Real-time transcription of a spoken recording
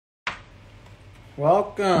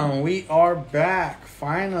Welcome. We are back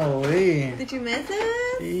finally. Did you miss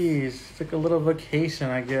us? Jeez, took a little vacation,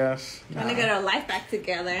 I guess. Trying to get our life back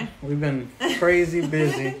together. We've been crazy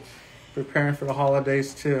busy preparing for the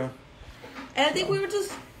holidays too. And I think we were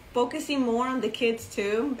just focusing more on the kids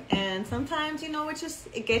too. And sometimes,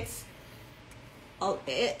 it gets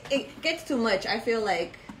too much. I feel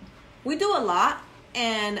like we do a lot,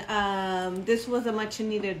 and this was a much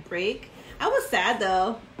needed break. I was sad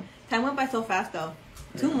though. Time went by so fast though.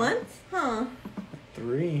 2 months? Huh?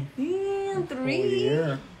 3. Yeah, 3. Whole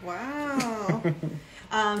year. Wow.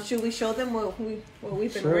 Should we show them what we've been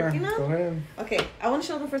Sure, working on? Go ahead. Okay, I want to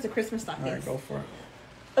show them first the Christmas stockings. All right, go for it.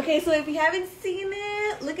 Okay, so if you haven't seen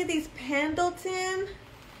it, look at these Pendleton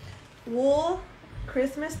wool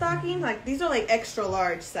Christmas stockings. Like, these are like extra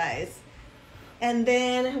large size. And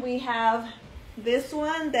then we have this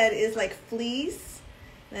one that is like fleece.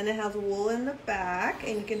 Then it has wool in the back,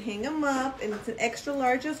 and you can hang them up, and it's an extra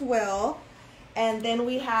large as well. And then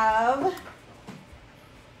we have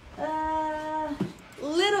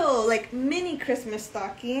little, like, mini Christmas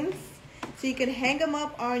stockings. So you can hang them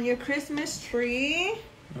up on your Christmas tree.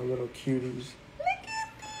 The little cuties. Look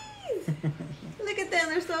at these. Look at them.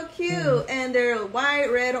 They're so cute. And they're white,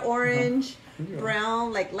 red, orange,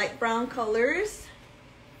 brown, like light brown colors.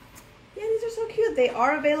 Yeah, these are so cute. They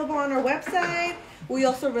are available on our website. We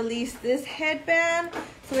also released this headband.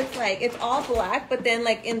 So it's all black, but then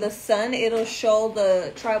like in the sun, it'll show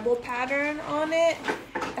the tribal pattern on it.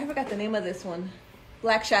 I forgot the name of this one.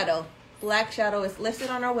 Black Shadow. Black Shadow is listed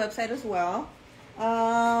on our website as well.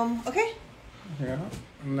 Okay. Yeah,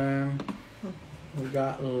 and then we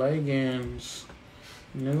got leggings,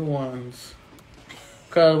 new ones.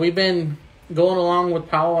 Cause we've been going along with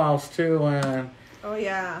powwows too, and Oh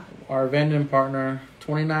yeah. our vending partner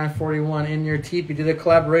 2941 in your teepee did a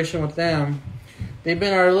collaboration with them. They've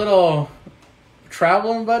been our little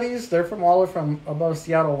traveling buddies. They're from all the way from above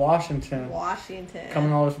Seattle, Washington.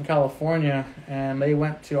 Coming all the way from California, and they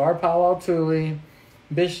went to our powwow, Tule,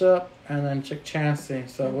 Bishop, and then Chick Chancey.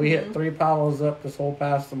 So we hit 3 powwows up this whole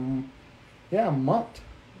past month. A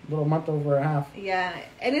little month over a half. Yeah,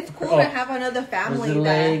 and it's cool to have another family. The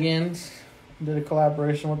leggings. Did a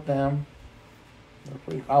collaboration with them.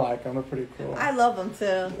 I like them. They're pretty cool. I love them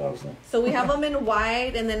too. Loves them. So we have them in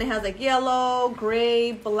white, and then it has like yellow,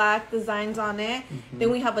 gray, black designs on it.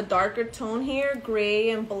 Then we have a darker tone here,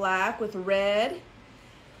 gray and black with red,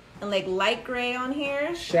 and like light gray on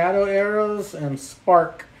here. Shadow arrows and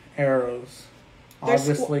spark arrows.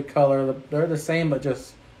 Obviously, color. They're the same, but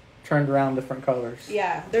just turned around different colors.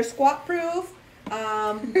 Yeah, they're squat proof.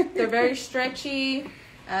 They're very stretchy.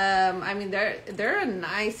 They're a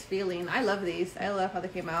nice feeling. I love these. I love how they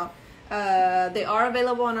came out. They are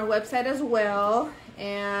available on our website as well.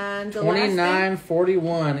 And the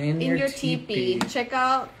 2941 in your teepee. Check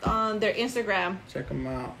out on their Instagram. Check them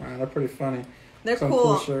out, man. They're pretty funny. They're Some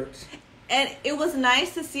cool shirts. And it was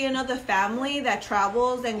nice to see another family that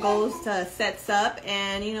travels and goes to sets up,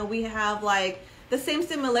 and we have like the same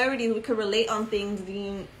similarities. We could relate on things.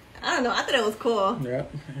 I don't know. I thought it was cool.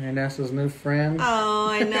 Yep. And that's his new friend. Oh,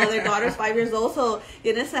 I know. Their daughter's 5 years old. So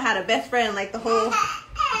Yanissa had a best friend like the whole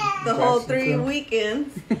 3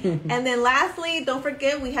 weekends. And then lastly, don't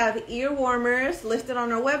forget we have ear warmers listed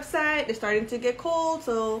on our website. They're starting to get cold,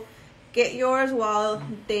 so get yours while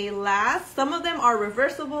they last. Some of them are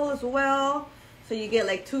reversible as well. So you get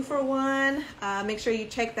like 2 for 1. Make sure you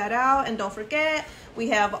check that out. And don't forget, we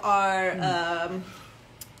have our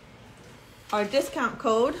discount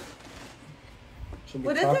code.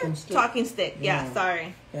 What is it? Stick? Talking stick. Yeah,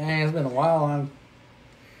 sorry. Dang, it's been a while.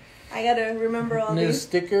 I gotta remember all new these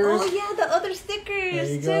stickers. Oh yeah, the other stickers there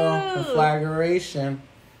you too. Go. Conflagration,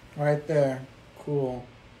 right there. Cool.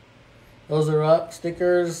 Those are up.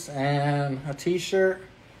 Stickers and a T-shirt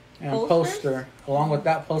and poster, along with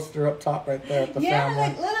that poster up top right there at the family.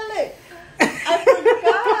 Yeah, look. I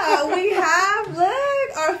forgot. We have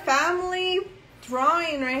our family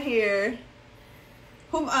drawing right here.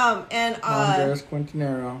 Andres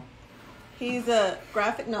Quintanero. He's a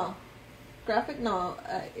graphic. Is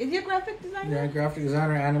he a graphic designer? Yeah, graphic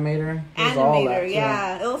designer, animator. Animator,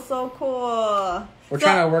 yeah. It was so cool. We're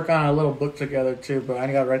trying to work on a little book together too, but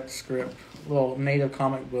I gotta write the script. A little native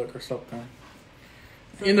comic book or something.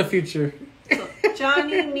 In the future. So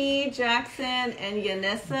Johnny, me, Jackson, and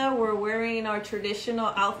Yanessa were wearing our traditional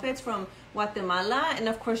outfits from Guatemala, and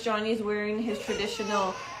of course Johnny's wearing his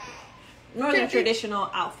northern traditional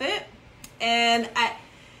outfit. And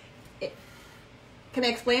can I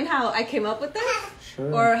explain how I came up with this?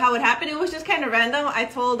 Sure. Or how it happened? It was just kind of random. I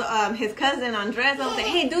told his cousin Andres, I was like,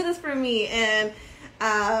 hey, do this for me. And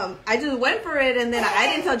I just went for it, and then I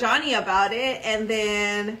didn't tell Johnny about it. And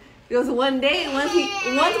then it was one day, once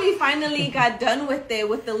we finally got done with it,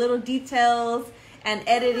 with the little details and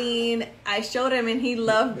editing, I showed him, and he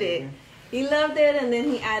loved it. He loved it, and then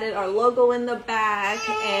he added our logo in the back,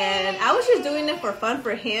 and I was just doing it for fun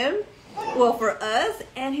for him, well, for us,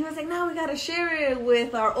 and he was like, no, we gotta share it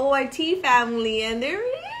with our O.I.T family, and there it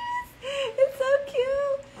is. It's so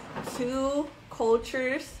cute. 2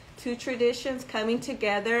 cultures, 2 traditions coming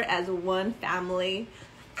together as one family.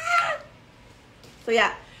 So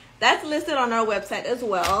yeah, that's listed on our website as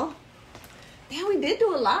well. Damn, we did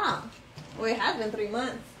do a lot. Well, it has been 3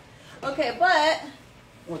 months. Okay, but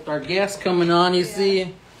with our guests coming on, you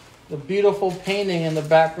see the beautiful painting in the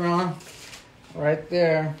background right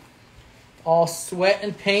there. All sweat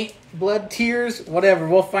and paint, blood, tears, whatever.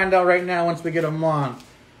 We'll find out right now once we get them on.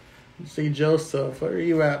 See Joseph. Where are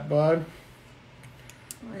you at, bud?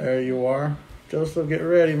 There you are. Joseph, get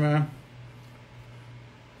ready, man.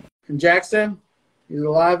 And Jackson, he's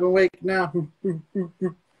alive and awake now. Did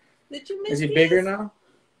you miss Is he bigger now?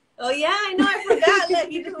 Oh, yeah, I know. I forgot. Look,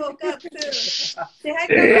 he just woke up, too. Say hi,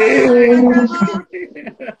 Grandma.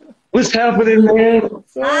 What's happening, man?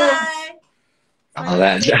 Hi.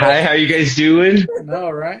 Hi, how you guys doing?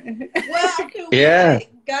 No, right? Well, we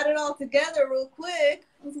got it all together real quick.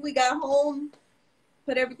 Once we got home,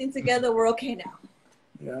 put everything together, we're okay now.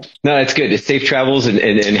 Yeah. No, it's good. It's safe travels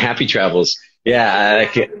and happy travels.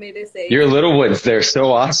 Yeah, your little ones, they're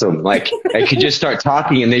so awesome. Like, I could just start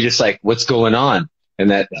talking and they just like, what's going on? And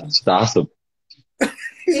that's awesome.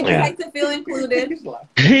 You like to feel included.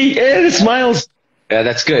 Yeah, the smiles. Yeah,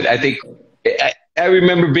 that's good. I think I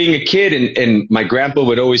remember being a kid and my grandpa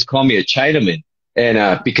would always call me a Chinaman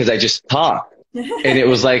and because I just talked. And it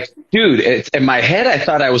was like, dude, in my head, I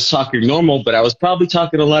thought I was talking normal, but I was probably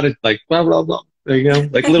talking a lot of like, blah, blah, blah. There you go.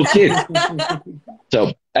 Like a little kid.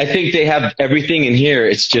 So I think they have everything in here.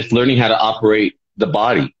 It's just learning how to operate the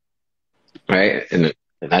body. Right. And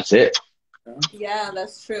that's it. Yeah,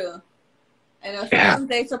 that's true. I know sometimes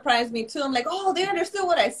they surprise me too. I'm like, oh, they understood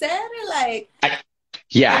what I said? Or like,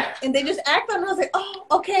 and they just act on it. I was like, oh,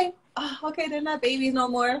 okay. Oh, okay, they're not babies no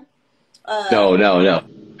more. No.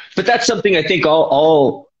 But that's something I think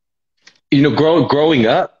all growing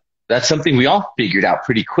up, that's something we all figured out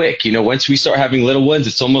pretty quick. You know, once we start having little ones,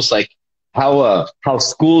 it's almost like how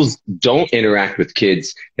schools don't interact with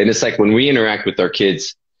kids. And it's like when we interact with our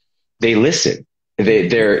kids, they listen.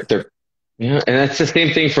 They're and that's the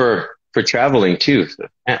same thing for traveling too. So,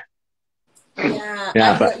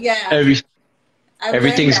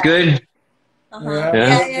 everything's good.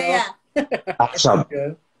 Yeah. Awesome.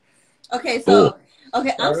 Okay, so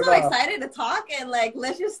I'm so excited to talk and like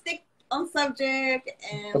let's just stick on subject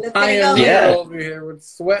and let's get it going. Over here with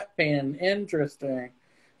sweatband. Interesting.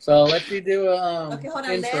 So let's do okay, hold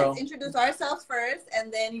on. intro. Let's introduce ourselves first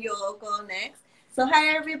and then you'll go next. So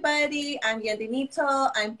hi everybody, I'm Yendi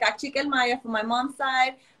Nieto. I'm Cachique Maya from my mom's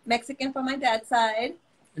side, Mexican from my dad's side.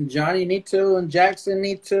 And Johnny Nieto and Jackson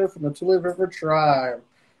Nieto from the Tule River Tribe.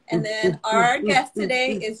 And then our guest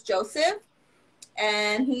today is Joseph,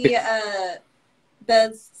 and he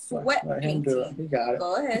does sweat painting. Do it. He got it.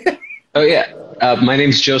 Go ahead. Oh yeah, my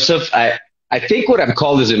name's Joseph. I think what I'm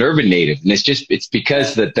called is an urban native, and it's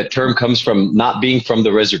because the term comes from not being from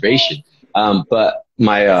the reservation. But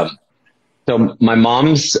so my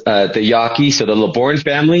mom's the Yaqui, so the Laborn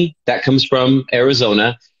family that comes from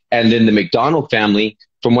Arizona, and then the McDonald family,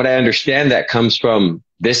 from what I understand, that comes from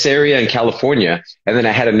this area in California. And then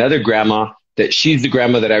I had another grandma that she's the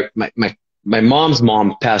grandma that my mom's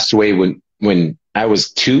mom passed away when I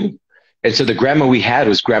was 2. And so the grandma we had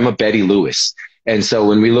was Grandma Betty Lewis. And so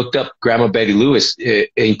when we looked up Grandma Betty Lewis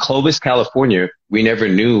in Clovis, California, we never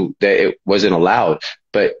knew that it wasn't allowed,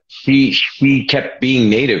 but she kept being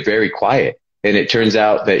native, very quiet. And it turns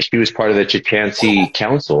out that she was part of the Chichansi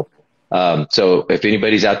Council. So if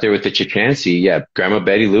anybody's out there with the Chichansi, Grandma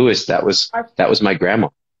Betty Lewis, that was my grandma.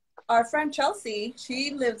 Our friend Chelsea,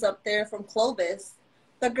 she lives up there from Clovis.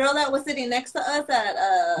 The girl that was sitting next to us at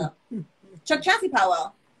Chichansi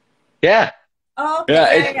powwow. Yeah. Oh,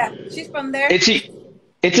 okay. Yeah. She's from there.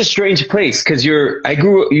 It's a strange place because I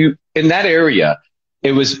grew up in that area.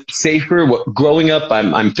 It was safer. Growing up,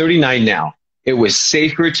 I'm 39 now. It was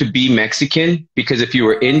safer to be Mexican because if you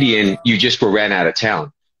were Indian, you just were ran out of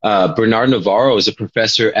town. Bernard Navarro is a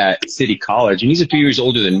professor at City College, and he's a few years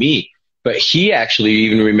older than me. But he actually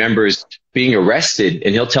even remembers being arrested,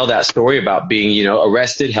 and he'll tell that story about being,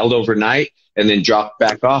 arrested, held overnight, and then dropped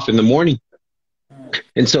back off in the morning.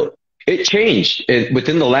 And so it changed.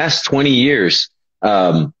 Within the last 20 years,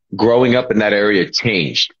 growing up in that area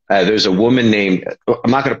changed. There's a woman named,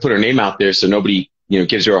 I'm not going to put her name out there so nobody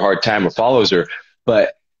gives her a hard time or follows her.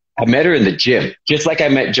 But I met her in the gym, just like I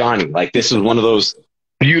met Johnny. Like, this was one of those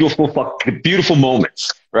beautiful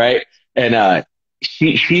moments, right? And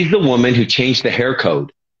she's the woman who changed the hair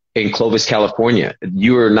code in Clovis, California.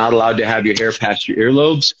 You are not allowed to have your hair past your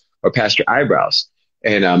earlobes or past your eyebrows.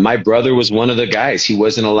 And my brother was one of the guys. He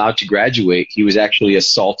wasn't allowed to graduate. He was actually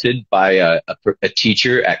assaulted by a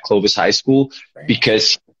teacher at Clovis High School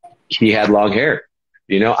because he had long hair.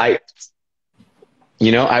 I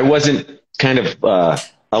wasn't kind of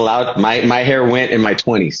allowed. My hair went in my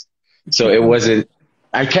 20s, so it wasn't.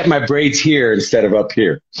 I kept my braids here instead of up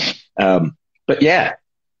here. But yeah,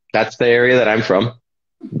 that's the area that I'm from.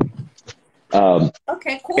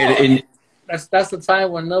 Okay, cool. That's the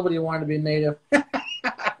time when nobody wanted to be native.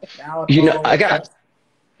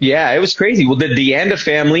 It was crazy. Well, the Deanda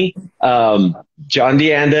family, John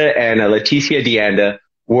Deanda and Leticia Deanda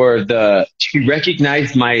she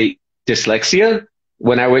recognized my dyslexia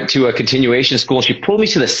when I went to a continuation school. She pulled me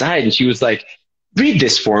to the side and she was like, read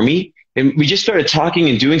this for me. And we just started talking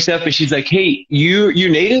and doing stuff. And she's like, hey, you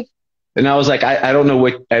native? And I was like, I don't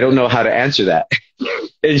know how to answer that.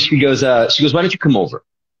 And she goes, why don't you come over?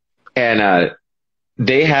 And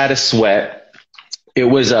they had a sweat. It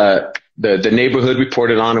was the neighborhood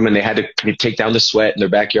reported on them, and they had to take down the sweat in their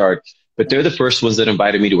backyard. But they're the first ones that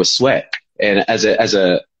invited me to a sweat. And as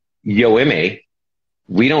a YOMA,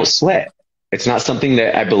 we don't sweat. It's not something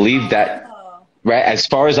that I believe that, right? As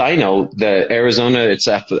far as I know, the Arizona, it's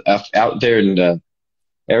out there in the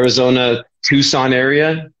Arizona, Tucson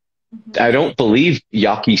area. I don't believe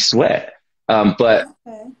Yaqui sweat. But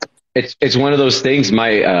it's one of those things.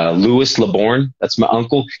 My Louis LeBorn, that's my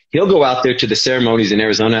uncle. He'll go out there to the ceremonies in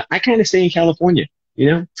Arizona. I kind of stay in California.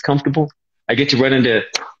 It's comfortable. I get to run into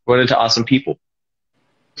awesome people.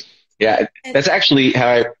 Yeah, that's actually how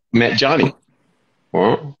I met Johnny.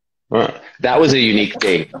 That was a unique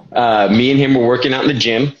day. Me and him were working out in the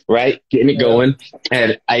gym, right, getting it going,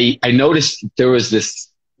 and I noticed there was this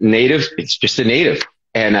native. It's just a native.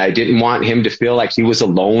 And I didn't want him to feel like he was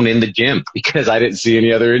alone in the gym because I didn't see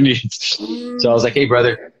any other Indians. So I was like, hey,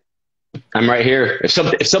 brother, I'm right here.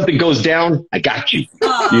 If something goes down, I got you,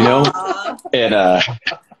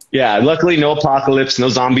 And luckily no apocalypse, no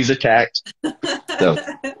zombies attacked. So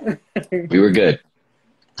we were good.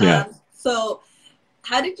 Yeah. So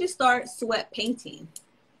how did you start sweat painting?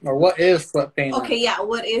 Or what is sweat painting? Okay, yeah,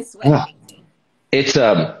 what is sweat painting? It's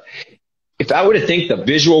if I were to think the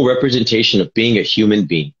visual representation of being a human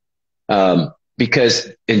being, because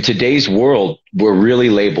in today's world, we're really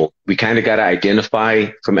labeled. We kind of got to identify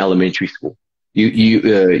from elementary school.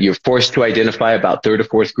 You're forced to identify about 3rd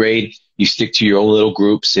or 4th grade. You stick to your own little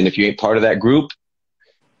groups. And if you ain't part of that group,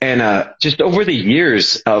 and just over the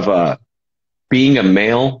years of being a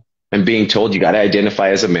male and being told you got to identify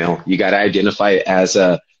as a male, you got to identify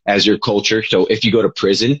as your culture. So if you go to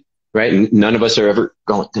prison, right? None of us are ever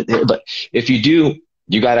going to there, but if you do,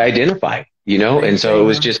 you got to identify, and so it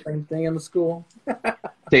was just same thing in the school.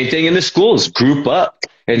 Same thing in the schools, group up.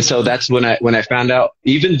 And so that's when I found out,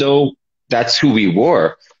 even though that's who we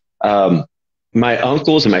were, my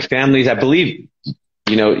uncles and my families, I believe,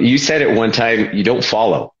 you said it one time, you don't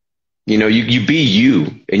follow, you be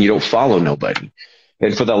you and you don't follow nobody.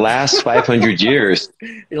 And for the last 500 years,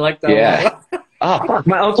 you like that? Yeah. Oh, fuck.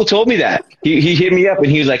 My uncle told me that. He hit me up and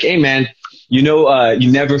he was like, hey, man, you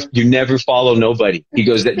never follow nobody. He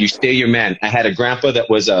goes, that you stay your man. I had a grandpa that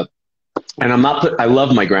was and I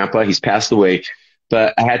love my grandpa. He's passed away,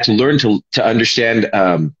 but I had to learn to understand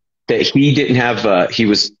that he didn't have, he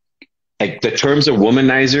was like the terms of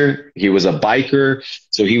womanizer. He was a biker.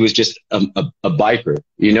 So he was just a biker,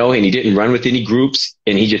 and he didn't run with any groups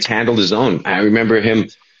and he just handled his own. I remember him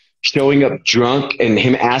showing up drunk and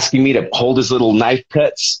him asking me to hold his little knife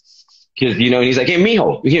cuts because, and he's like, hey,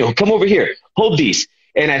 mijo, come over here, hold these.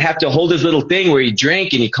 And I'd have to hold his little thing where he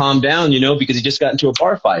drank and he calmed down, because he just got into a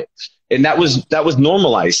bar fight. And that was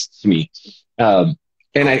normalized to me.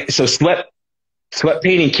 So sweat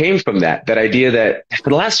painting came from that idea that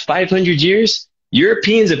for the last 500 years,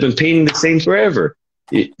 Europeans have been painting the same forever.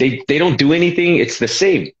 They don't do anything. It's the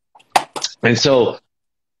same. And so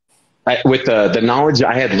with the knowledge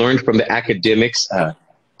I had learned from the academics,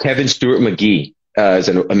 Kevin Stewart McGee is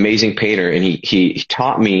an amazing painter, and he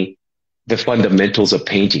taught me the fundamentals of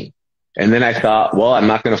painting. And then I thought, well, I'm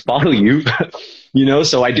not going to follow you,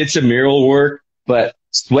 so I did some mural work. But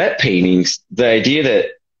sweat paintings, the idea that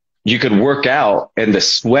you could work out and the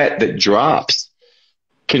sweat that drops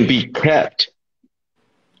can be kept.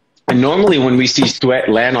 And normally when we see sweat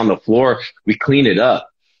land on the floor, we clean it up.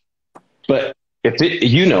 But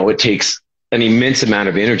it takes an immense amount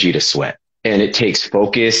of energy to sweat. and it takes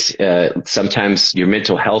focus. Sometimes your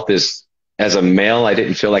mental health is, as a male, I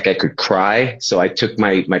didn't feel like I could cry. So I took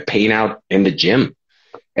my pain out in the gym.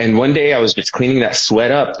 And one day I was just cleaning that sweat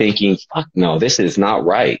up thinking, fuck no, this is not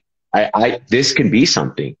right. This can be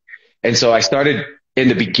something. And so I started in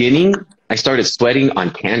the beginning, I started sweating on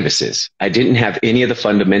canvases. I didn't have any of the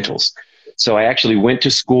fundamentals. So I actually went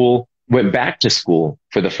back to school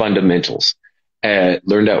for the fundamentals,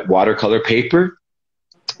 learned out watercolor paper.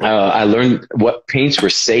 I learned what paints were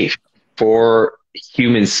safe for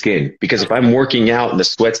human skin, because if I'm working out and the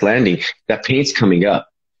sweat's landing, that paint's coming up.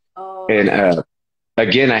 Oh. And,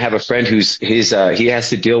 again, I have a friend he has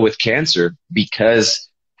to deal with cancer because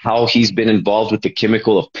how he's been involved with the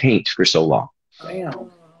chemical of paint for so long. Damn.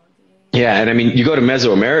 Yeah. And I mean, you go to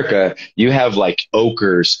Mesoamerica, you have like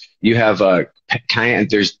ochres, you have,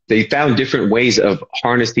 they found different ways of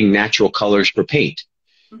harnessing natural colors for paint.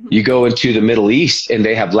 Mm-hmm. You go into the Middle East and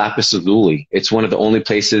they have lapis lazuli. It's one of the only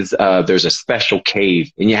places, there's a special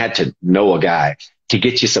cave, and you had to know a guy to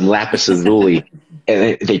get you some lapis lazuli.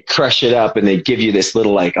 And they crush it up and they give you this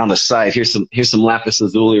little, like on the side, here's some lapis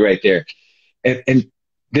lazuli right there. And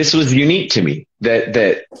this was unique to me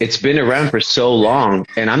that it's been around for so long,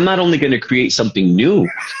 and I'm not only going to create something new.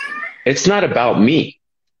 It's not about me.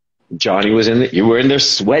 Johnny you were in there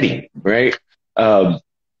sweating, right?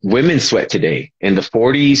 Women sweat today in the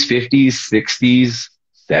 40s, 50s, 60s,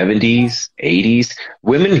 70s, 80s.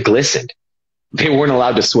 Women glistened. They weren't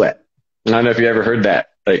allowed to sweat. I don't know if you ever heard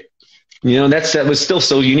that. Like, that was still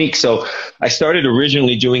so unique. So I started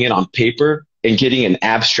originally doing it on paper and getting an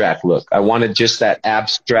abstract look. I wanted just that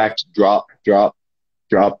abstract drop.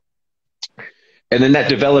 And then that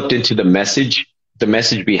developed into the message. The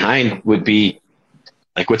message behind would be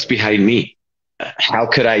like, what's behind me? How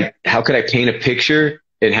could I paint a picture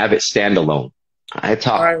and have it stand alone? I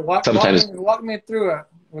talk all right, sometimes. Walk me through it,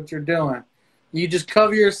 what you're doing. You just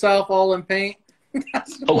cover yourself all in paint?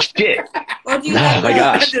 Oh shit! Or do you my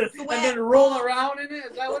gosh! And then roll around in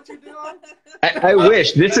it. Is that what you're doing? I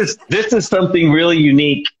wish this is something really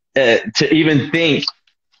unique to even think.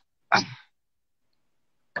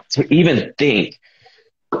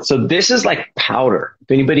 So this is like powder.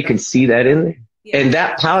 If anybody can see that in there, yeah. And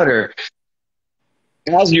that powder,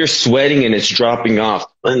 as you're sweating and it's dropping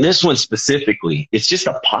off, and this one specifically, it's just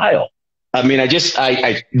a pile. I mean,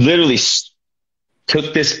 I literally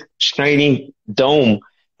took this shiny dome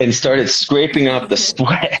and started scraping off the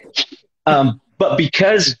sweat. But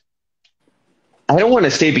because I don't want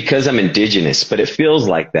to say because I'm indigenous, but it feels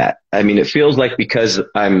like that. I mean, it feels like because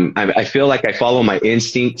I feel like I follow my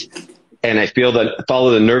instinct, and I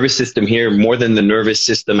follow the nervous system here more than the nervous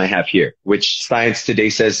system I have here, which science today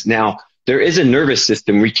says now there is a nervous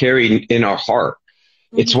system we carry in our heart.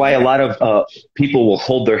 It's why a lot of people will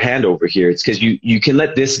hold their hand over here. It's because you can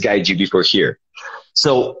let this guide you before here.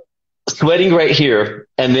 So sweating right here,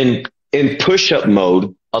 and then in push-up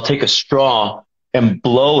mode, I'll take a straw and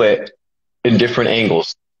blow it in different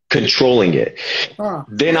angles, controlling it. Huh.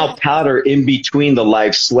 Then I'll powder in between the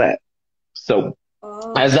live sweat. So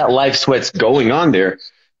as that live sweat's going on there,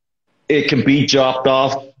 it can be dropped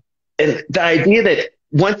off. And the idea that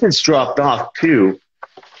once it's dropped off too,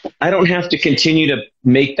 I don't have to continue to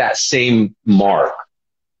make that same mark.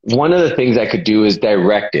 One of the things I could do is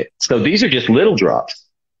direct it. So these are just little drops,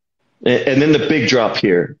 and then the big drop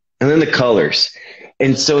here, and then the colors.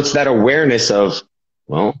 And so it's that awareness of,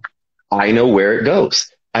 well, I know where it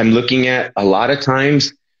goes. I'm looking at, a lot of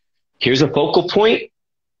times, here's a focal point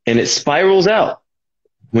and it spirals out.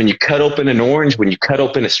 When you cut open an orange, when you cut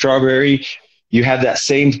open a strawberry, you have that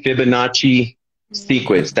same Fibonacci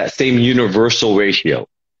sequence, that same universal ratio.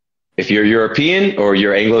 If you're European or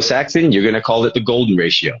you're Anglo-Saxon, you're going to call it the golden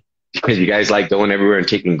ratio, because you guys like going everywhere and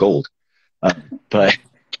taking gold. But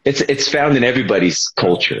it's found in everybody's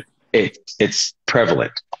culture. It's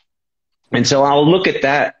prevalent. And so I'll look at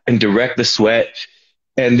that and direct the sweat,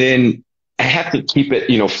 and then I have to keep it,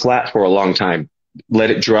 flat for a long time, let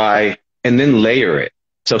it dry, and then layer it.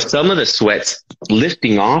 So some of the sweat's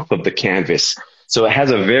lifting off of the canvas. So it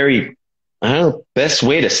has a very, best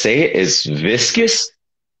way to say it is viscous.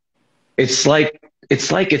 It's like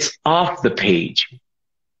it's off the page,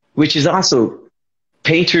 which is also,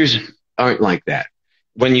 painters aren't like that.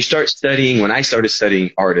 When I started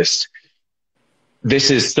studying artists,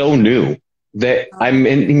 this is so new that I'm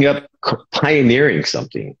ending up pioneering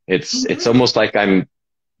something. It's almost like I'm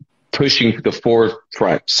pushing to the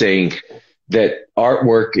forefront, saying that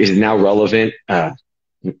artwork is now relevant. I'll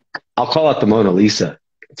call it the Mona Lisa.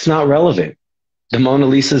 It's not relevant. The Mona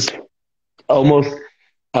Lisa's almost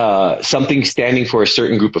something standing for a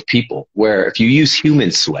certain group of people, where if you use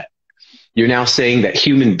human sweat, you're now saying that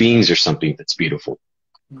human beings are something that's beautiful.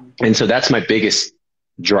 And so that's my biggest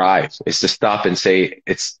drive, is to stop and say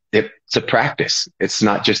it's a practice. It's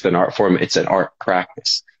not just an art form, it's an art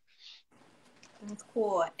practice. That's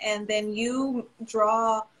cool. And then you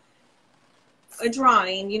draw a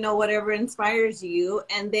drawing, you know, whatever inspires you,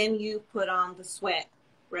 and then you put on the sweat,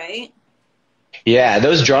 right? Yeah,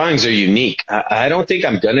 those drawings are unique. I don't think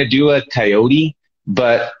I'm gonna do a coyote,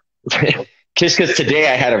 but just because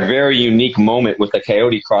today I had a very unique moment with a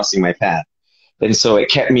coyote crossing my path, and so it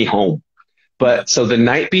kept me home. But so the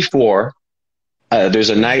night before, there's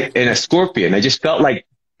a night in a scorpion. I just felt like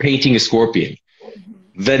painting a scorpion.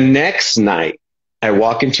 The next night, I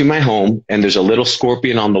walk into my home and there's a little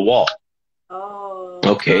scorpion on the wall. Oh.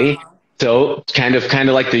 Okay. So kind of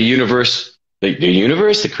like the universe,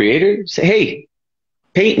 the creator say, hey,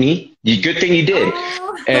 paint me. Good thing you did.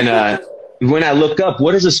 Oh. And when I look up,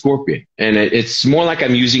 what is a scorpion? And it's more like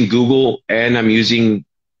I'm using Google, and I'm using,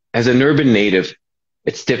 as an urban native,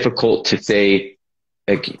 it's difficult to say,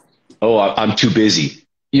 like, oh, I'm too busy.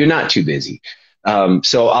 You're not too busy.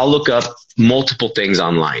 So I'll look up multiple things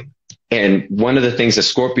online. And one of the things the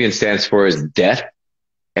scorpion stands for is death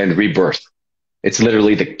and rebirth. It's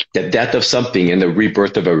literally the death of something and the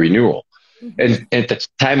rebirth of a renewal. And at the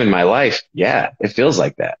time in my life, yeah, it feels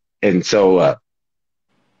like that. And so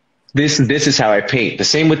this is how I paint. The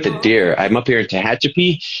same with the deer. I'm up here in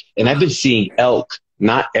Tehachapi, and I've been seeing elk,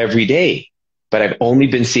 not every day, but I've only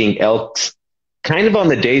been seeing elks kind of on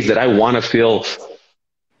the days that I want to feel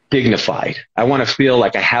dignified. I want to feel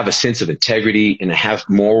like I have a sense of integrity and I have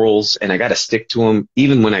morals, and I got to stick to them.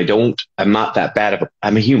 Even when I don't, I'm not that bad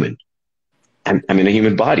I'm a human. I'm in a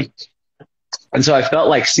human body. And so I felt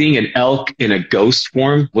like seeing an elk in a ghost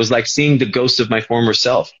form was like seeing the ghost of my former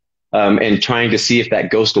self, and trying to see if that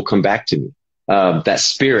ghost will come back to me. That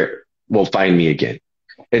spirit will find me again.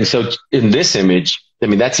 And so in this image, I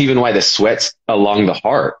mean, that's even why the sweat's along the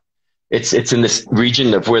heart. It's in this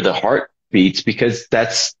region of where the heart beats, because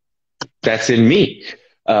that's in me.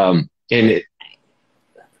 So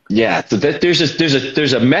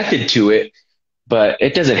there's a method to it, but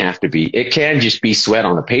it doesn't have to be. It can just be sweat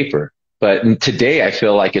on a paper. But today I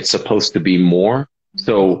feel like it's supposed to be more.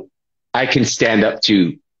 So I can stand up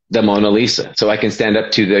to the Mona Lisa. So I can stand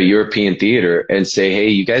up to the European theater and say, hey,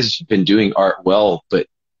 you guys have been doing art well, but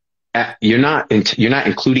you're not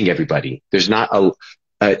including everybody. There's not a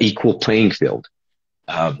equal playing field.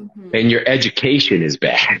 And your education is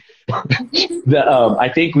bad.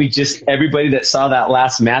 I think everybody that saw that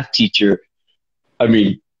last math teacher, I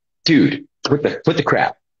mean, dude, what the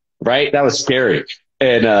crap, right? That was scary.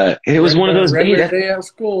 And it was one of those regular day of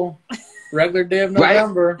school, regular day of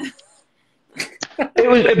November. Right?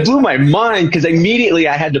 It blew my mind, because immediately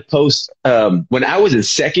I had to post, when I was in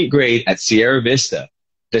second grade at Sierra Vista,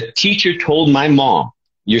 the teacher told my mom,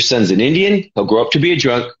 your son's an Indian, he'll grow up to be a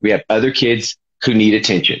drunk, we have other kids who need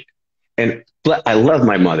attention. And I love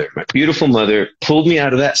my mother. My beautiful mother pulled me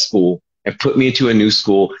out of that school and put me into a new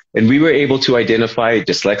school. And we were able to identify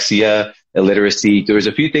dyslexia, illiteracy. There was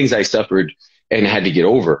a few things I suffered and had to get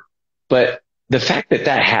over. But the fact that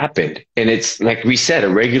happened, and it's like we said,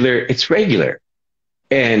 it's regular.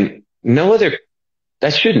 And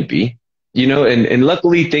that shouldn't be, and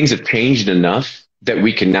luckily things have changed enough that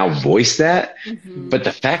we can now voice that. But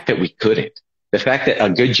the fact that we couldn't, the fact that a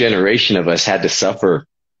good generation of us had to suffer,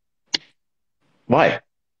 why?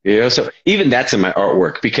 So even that's in my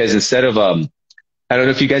artwork, because instead of, I don't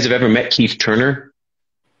know if you guys have ever met Keith Turner.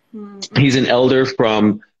 He's an elder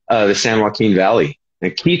from the San Joaquin Valley.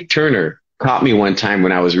 And Keith Turner caught me one time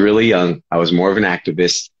when I was really young. I was more of an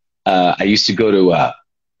activist. I used to go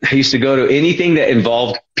to anything that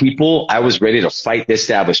involved people. I was ready to fight the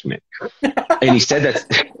establishment. And he said that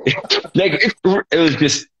like, it was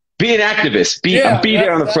just be an activist, be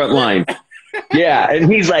there on the front line. Yeah.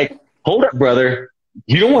 And he's like, hold up, brother.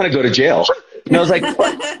 You don't want to go to jail. And I was like,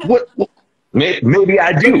 what? Maybe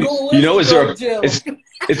I do.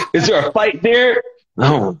 Is there a fight there?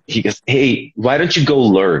 No. He goes, hey, why don't you go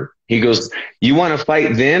learn? He goes, you want to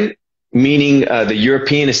fight them, meaning the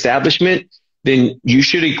European establishment? Then you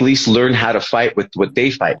should at least learn how to fight with what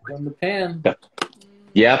they fight with. From the pan.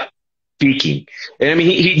 Yep. Speaking. And I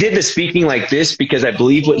mean, he did the speaking like this because I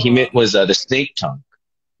believe what he meant was the snake tongue.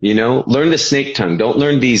 Learn the snake tongue. Don't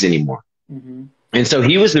learn these anymore. And so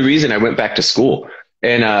he was the reason I went back to school.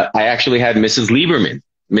 And I actually had Mrs. Lieberman.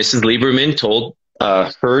 Mrs. Lieberman told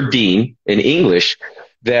her dean in English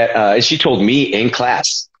that, and she told me in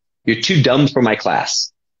class, you're too dumb for my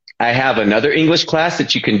class. I have another English class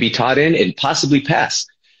that you can be taught in and possibly pass,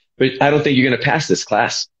 but I don't think you're going to pass this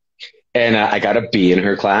class. And I got a B in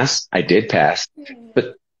her class. I did pass,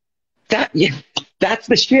 but yeah, that's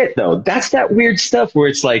the shit though. That's that weird stuff where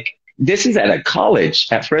it's like, this is at a college,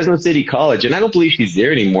 at Fresno City College, and I don't believe she's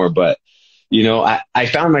there anymore, but you know, I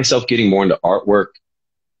found myself getting more into artwork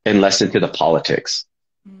and less into the politics.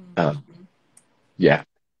 Yeah.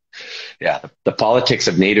 Yeah. The politics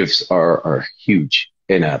of natives are huge.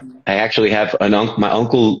 And I actually have my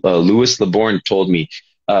uncle, Louis LeBorn, told me,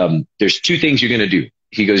 there's two things you're going to do.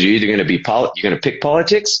 He goes, you're either going to be, you're going to pick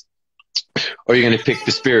politics, or you're going to pick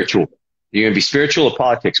the spiritual. You're going to be spiritual or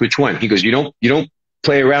politics. Which one? He goes, you don't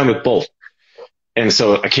play around with both. And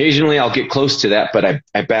so occasionally I'll get close to that, but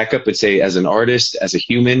I back up and say, as an artist, as a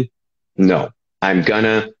human, no, I'm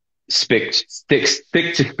gonna stick to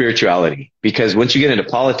spirituality, because once you get into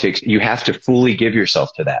politics, you have to fully give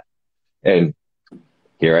yourself to that. And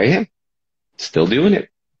here I am, still doing it.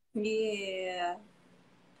 Yeah.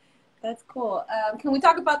 That's cool. Can we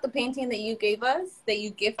talk about the painting that you gave us, that you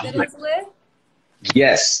gifted us with?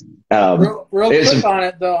 Yes. Real quick on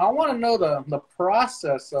it, though, I want to know the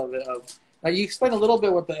process of it. You explained a little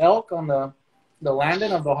bit with the elk on the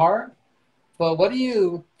landing of the heart, but what do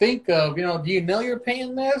you think of? You know, do you know you're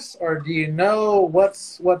painting this, or do you know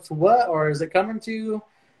what's what, or is it coming to you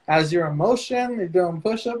as your emotion? You're doing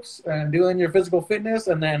push-ups and doing your physical fitness,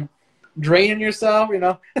 and then draining yourself. You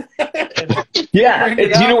know. Yeah, you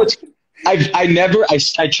know what?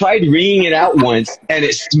 I tried wringing it out once, and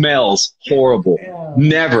it smells horrible. Yeah.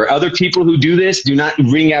 Never. Other people who do this, do not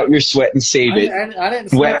wring out your sweat and save it. I didn't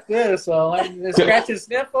sniff this, so I'm scratching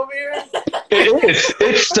sniff over here.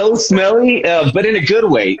 It's so smelly, but in a good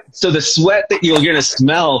way. So the sweat that you're gonna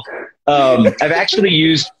smell, I've actually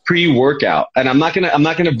used pre-workout, and I'm not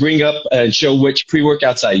gonna bring up and show which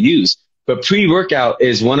pre-workouts I use. But pre-workout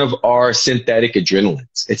is one of our synthetic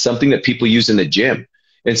adrenalines. It's something that people use in the gym.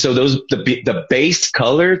 And so the base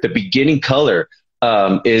color, the beginning color,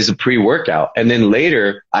 is a pre-workout. And then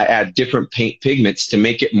later I add different paint pigments to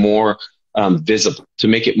make it more visible, to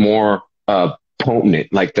make it more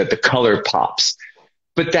potent, like that the color pops.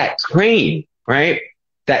 But that crane, right?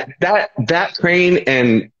 That crane,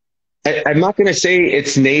 and I'm not going to say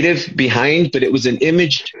it's native behind, but it was an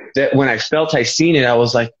image that when I seen it, I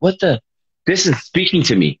was like, this is speaking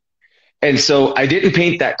to me. And so I didn't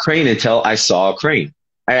paint that crane until I saw a crane.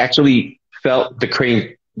 I actually felt the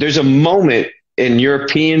crane. There's a moment in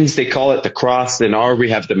Europeans, they call it the cross, and we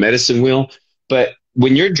have the medicine wheel. But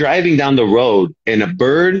when you're driving down the road and a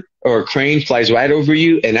bird or a crane flies right over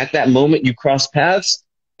you, and at that moment you cross paths,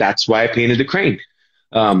 that's why I painted the crane.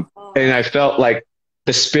 And I felt like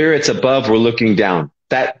the spirits above were looking down.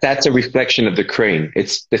 That's a reflection of the crane.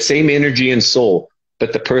 It's the same energy and soul,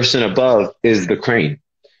 but the person above is the crane.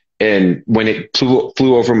 And when it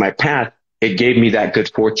flew over my path, it gave me that good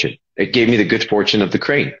fortune. It gave me the good fortune of the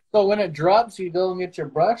crane. So when it drops, you go and get your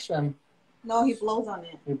brush and... No, he blows on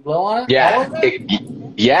it. You blow on it? Yeah.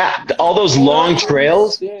 Yeah. All those long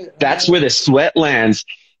trails, that's where the sweat lands.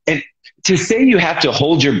 And to say you have to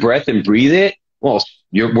hold your breath and breathe it, well,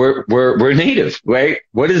 we're native, right?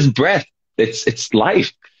 What is breath? It's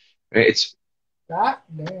life. It's... God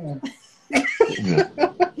damn.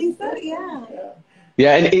 He said, yeah.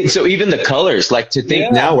 Yeah, and so even the colors, like to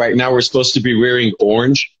think right now we're supposed to be wearing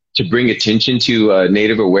orange to bring attention to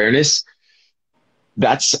Native awareness.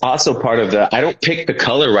 That's also part of I don't pick the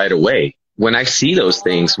color right away. When I see those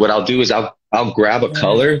things, what I'll do is I'll grab a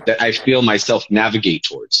color that I feel myself navigate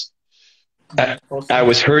towards. I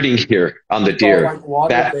was hurting here on the deer. Like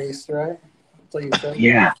water-based, right? That's what you said.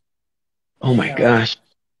 Yeah. Oh my gosh.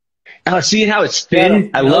 Seeing how it's thin,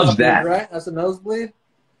 I love that. Right? That's a nosebleed.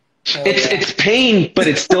 It's pain, but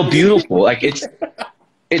it's still beautiful. Like it's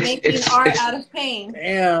making art out of pain.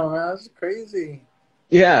 Damn, that's crazy.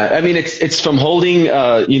 Yeah, I mean it's from holding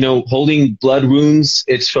holding blood wounds.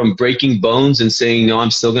 It's from breaking bones and saying no,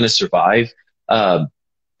 I'm still going to survive. And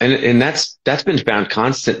that's been found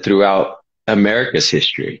constant throughout America's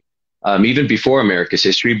history, even before America's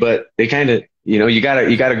history. But they kind of you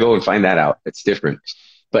gotta go and find that out. It's different.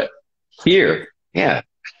 But here, yeah.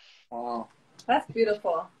 Wow, that's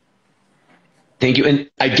beautiful. Thank you. And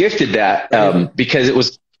I gifted that because it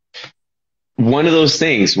was one of those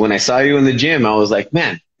things. When I saw you in the gym, I was like,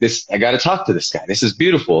 man, I got to talk to this guy. This is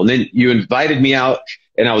beautiful. And then you invited me out,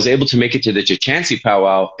 and I was able to make it to the Chichansi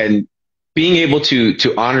powwow, and being able to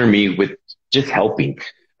honor me with just helping.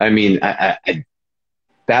 I mean,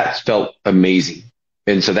 that felt amazing.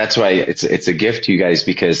 And so that's why it's a gift to you guys,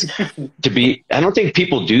 because I don't think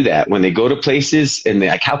people do that when they go to places and they're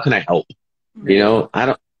like, how can I help?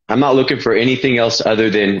 I'm not looking for anything else other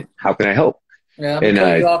than how can I help? Yeah, I'm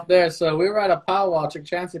going you off there. So we were at a powwow,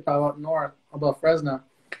 Chichansi powwow up north, above Fresno.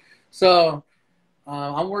 So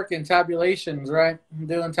I'm working tabulations, right? I'm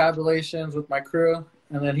doing tabulations with my crew,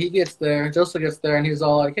 and then he gets there, Joseph gets there, and he's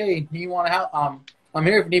all like, "Hey, you want to help? I'm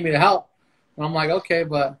here if you need me to help." And I'm like, "Okay,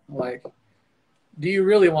 but like, do you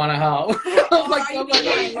really want to help?" I'm like,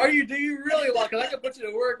 do you really want? Because I can put you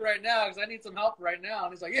to work right now because I need some help right now.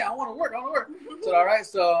 And he's like, "Yeah, I want to work. I want to work." So all right,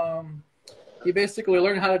 so he basically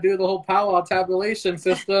learned how to do the whole powwow tabulation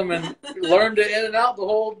system and learned it in and out the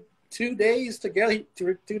whole 2 days together,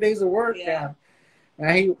 2 days of work. Yeah.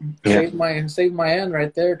 And he saved my end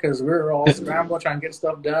right there because we were all scrambling trying to get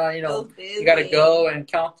stuff done. You know, you got to go and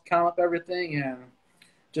count up everything, and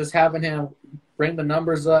just having him bring the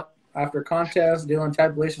numbers up after contest, doing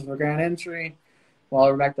tabulations for grand entry, while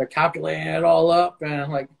we're back there calculating it all up, and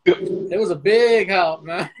like it was a big help,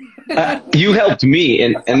 man. You helped me,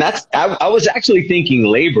 and that's I was actually thinking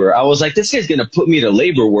labor. I was like, this guy's gonna put me to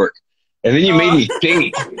labor work, and then you made me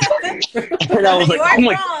think, and I was like, oh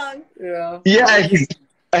my, yeah,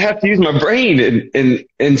 I have to use my brain,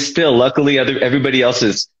 and still, luckily, everybody else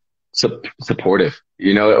is supportive.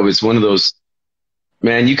 You know, it was one of those,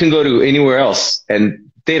 man, you can go to anywhere else, and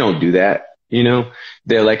they don't do that. You know,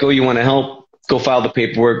 they're like, oh, you want to help? Go file the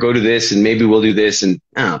paperwork, go to this, and maybe we'll do this. And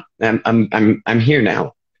I'm here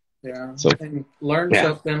now. Yeah. So and learn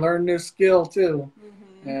something, learn new skill too.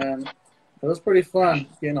 Mm-hmm. And it was pretty fun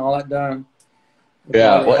getting all that done.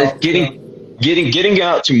 Yeah. Well, it's getting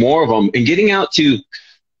out to more of them and getting out to,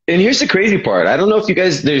 and here's the crazy part. I don't know if you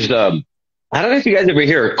guys, I don't know if you guys ever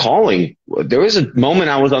hear calling. There was a moment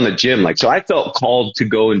I was on the gym, so I felt called to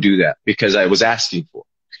go and do that because I was asking for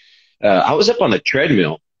it. I was up on the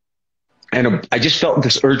treadmill. And I just felt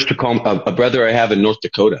this urge to call a brother I have in North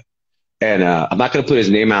Dakota. And I'm not going to put his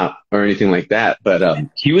name out or anything like that, but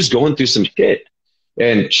he was going through some shit.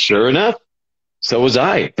 And sure enough, so was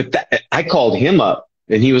I. But I called him up,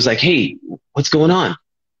 and he was like, hey, what's going on?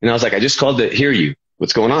 And I was like, I just called to hear you.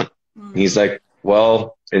 What's going on? And he's like,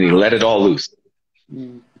 well, and he let it all loose.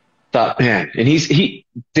 Thought, man, and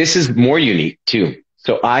this is more unique too.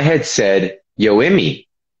 So I had said, Yoemi.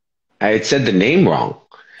 I had said the name wrong.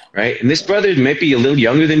 Right. And this brother might be a little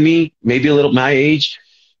younger than me, maybe a little my age.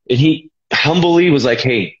 And he humbly was like,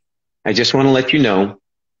 hey, I just want to let you know,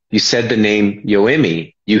 you said the name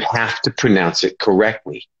Yoemi. You have to pronounce it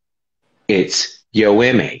correctly. It's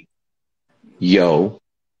Yoemi.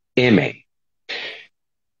 Yo-eme.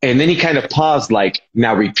 And then he kind of paused like,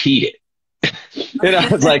 now repeat it. And I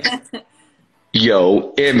was like,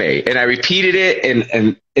 Yo-eme. And I repeated it.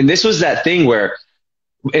 And this was that thing where,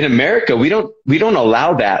 in America, we don't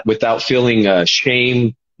allow that without feeling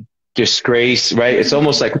shame, disgrace, right? It's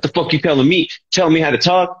almost like, what the fuck you telling me how to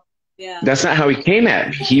talk? Yeah. That's not how he came at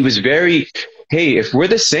me. He was very, hey, if we're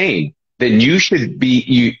the same, then you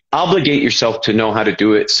obligate yourself to know how to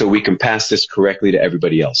do it so we can pass this correctly to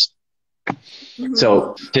everybody else. Mm-hmm.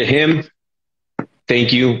 So to him,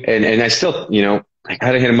 thank you. And I still, I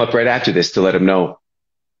gotta hit him up right after this to let him know,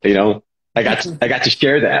 I got to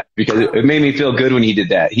share that because it made me feel good when he did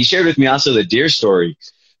that. He shared with me also the deer story,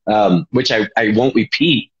 which I won't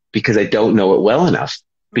repeat because I don't know it well enough,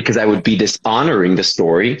 because I would be dishonoring the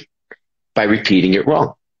story by repeating it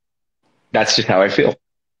wrong. That's just how I feel.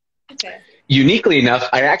 Okay. Uniquely enough,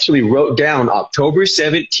 I actually wrote down October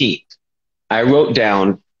 17th. I wrote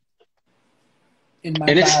down, and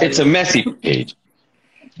it's a messy page.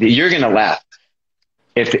 You're going to laugh.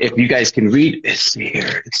 If you guys can read this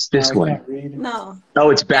here, it's this one. No. Oh,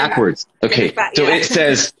 it's backwards. Okay. So it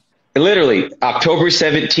says, literally, October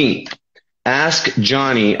 17th, ask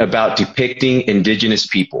Johnny about depicting Indigenous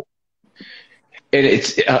people. And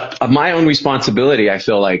it's my own responsibility. I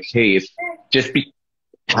feel like, hey,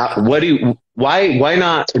 why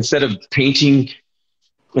not, instead of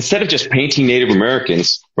just painting Native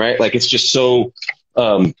Americans, right? Like, it's just so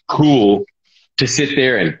cool to sit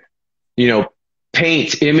there and,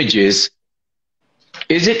 paint images.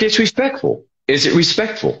 Is it disrespectful? Is it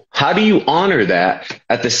respectful? How do you honor that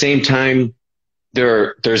at the same time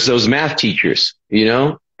there's those math teachers,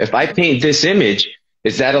 If I paint this image,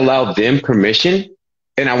 does that allow them permission?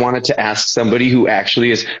 And I wanted to ask somebody who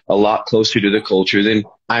actually is a lot closer to the culture than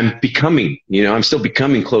I'm becoming, I'm still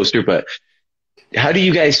becoming closer, but how do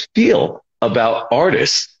you guys feel about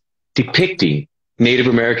artists depicting Native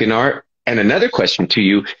American art? And another question to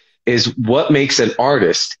you is, what makes an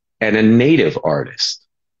artist and a Native artist?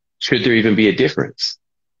 Should there even be a difference?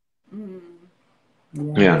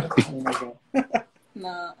 Yeah.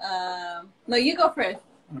 No, you go first.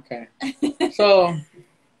 Okay. So,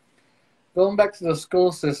 going back to the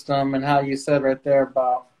school system and how you said right there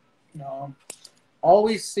about, all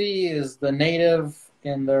we see is the Native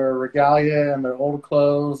in their regalia and their old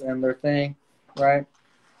clothes and their thing, right?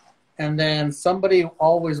 and then somebody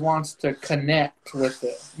always wants to connect with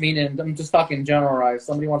it. Meaning, I'm just talking generalized.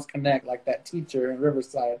 Somebody wants to connect, like that teacher in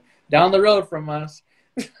Riverside down the road from us.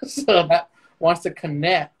 So that wants to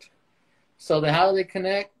connect. So how do they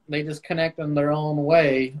connect? They just connect in their own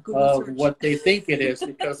way of what they think it is,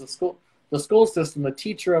 because the school system, the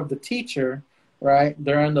teacher of the teacher, right?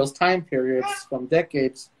 During those time periods from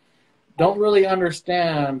decades, don't really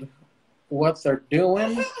understand what they're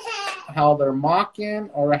doing, how they're mocking,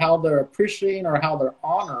 or how they're appreciating, or how they're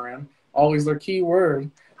honoring. Always their key word,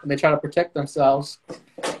 and they try to protect themselves.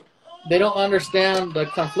 They don't understand the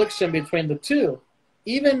confliction between the two.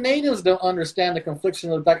 Even natives don't understand the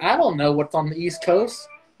confliction of, like, I don't know what's on the East Coast.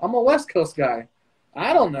 I'm a West Coast guy.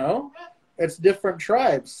 I don't know. It's different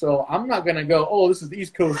tribes. So I'm not going to go, oh, this is the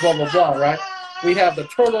East Coast, blah, blah, blah, right? We have the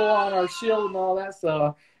turtle on our shield and all that.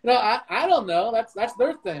 So, I don't know. That's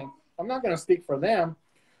their thing. I'm not going to speak for them.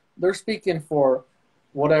 They're speaking for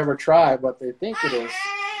whatever tribe, what they think it is.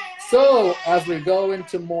 So as we go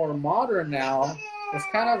into more modern now, it's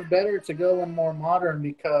kind of better to go in more modern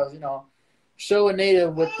because, show a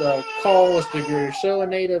native with a college degree, show a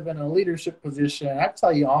native in a leadership position. That's how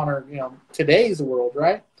you honor, today's world,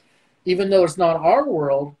 right? Even though it's not our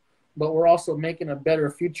world, but we're also making a better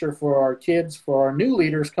future for our kids, for our new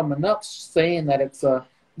leaders coming up, saying that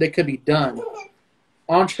they could be done.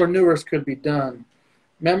 Entrepreneurs could be done.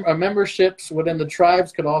 Memberships within the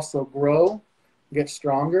tribes could also grow, get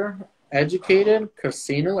stronger, educated,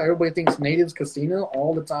 casino. Everybody thinks natives casino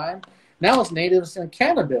all the time. Now it's natives and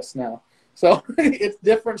cannabis now. So it's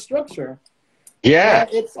different structure. Yeah.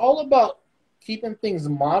 It's all about keeping things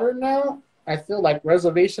modern now. I feel like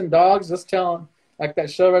Reservation Dogs, just telling, like that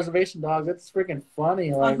show Reservation Dogs, it's freaking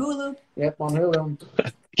funny. Like, on Hulu. Yep, on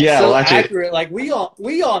Hulu. Yeah, so watch accurate. it. Like we all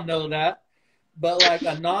know that. But like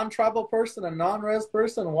a non-tribal person, a non-res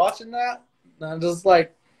person watching that, I'm just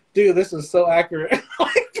like, dude, this is so accurate.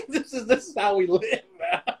 Like this is how we live,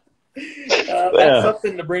 man. That's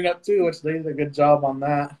something to bring up too, which they did a good job on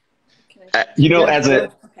that. I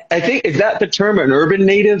think, is that the term, an urban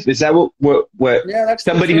native? Is that what yeah, that's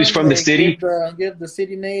somebody who's from the city? Give the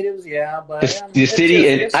city natives, yeah, but the city,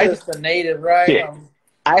 it's just a native, right? Yeah,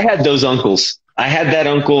 I had those uncles. I had that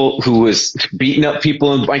uncle who was beating up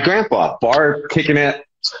people, and my grandpa, bar kicking it.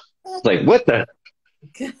 Like, what the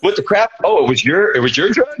crap? Oh, it was your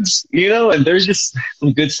drugs, and there's just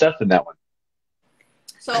some good stuff in that one.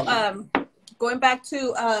 So, going back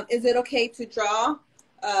to, is it okay to draw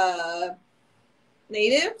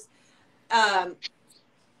natives,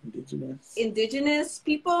 indigenous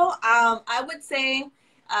people? I would say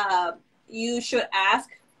you should ask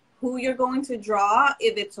who you're going to draw,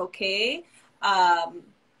 if it's okay.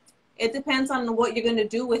 It depends on what you're going to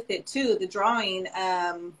do with it too, the drawing,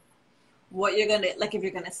 what you're going to, like if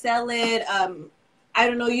you're going to sell it. I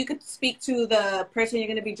don't know, you could speak to the person you're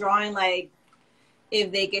going to be drawing, like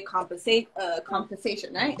if they get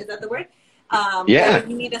compensation, right? Is that the word? Yeah. Or if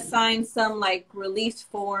you need to sign some like release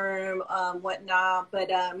form, whatnot.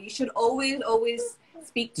 But you should always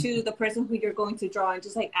speak to the person who you're going to draw and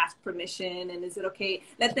just like ask permission. And is it okay?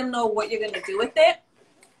 Let them know what you're going to do with it.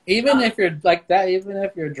 Even if you're like that, even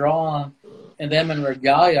if you're drawing and them in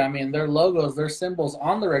regalia, I mean, their logos, their symbols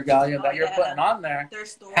on the regalia that you're putting on there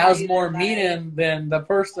has more meaning than the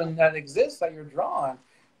person that exists that you're drawing.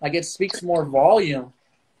 Like it speaks more volume.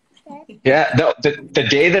 Yeah, the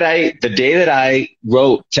day that I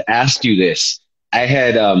wrote to ask you this, I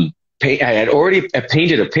had already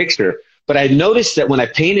painted a picture, but I noticed that when I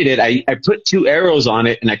painted it, I put 2 arrows on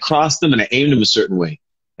it and I crossed them and I aimed them a certain way.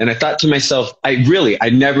 And I thought to myself, I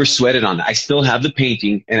never sweated on it. I still have the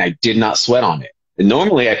painting and I did not sweat on it. And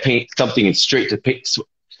normally I paint something and straight to paint.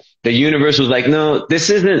 The universe was like, no, this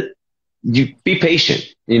isn't, you be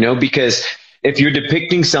patient, because if you're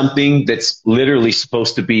depicting something that's literally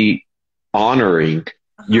supposed to be honoring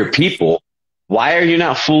your people, why are you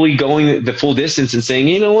not fully going the full distance and saying,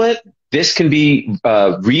 you know what, this can be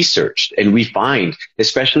researched and refined,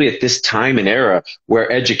 especially at this time and era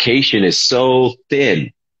where education is so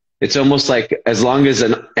thin. It's almost like as long as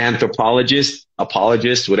an anthropologist,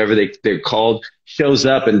 apologist, whatever they're called, shows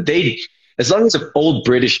up and as long as an old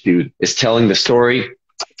British dude is telling the story,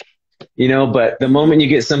 but the moment you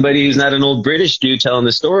get somebody who's not an old British dude telling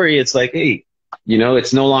the story, it's like, hey,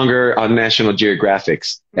 it's no longer on National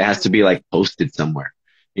Geographics. It has to be like posted somewhere,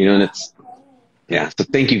 and it's, yeah. So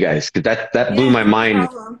thank you guys. Cause that blew my mind,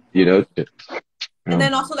 And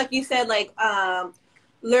then also, like you said, like,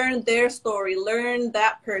 learn their story, learn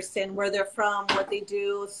that person, where they're from, what they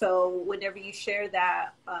do. So whenever you share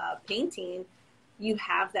that painting, you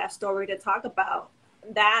have that story to talk about.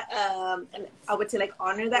 That and I would say like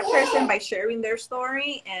honor that person by sharing their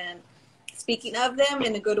story, and speaking of them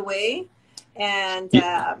in a good way. And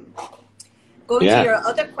going to your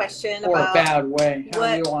other question or about a bad way,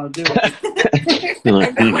 how you want to do it.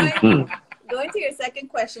 And going to your second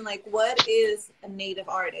question, like, what is a Native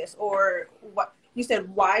artist, or what you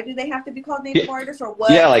said? Why do they have to be called Native artists, or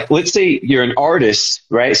what? Yeah, like let's say you're an artist,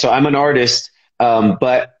 right? So I'm an artist,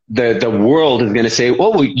 but the world is going to say,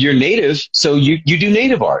 well, you're Native, so you do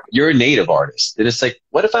Native art. You're a Native artist, and it's like,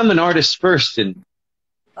 what if I'm an artist first? And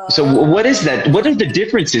so what is that? What are the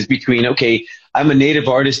differences between, okay, I'm a Native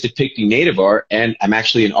artist depicting Native art, and I'm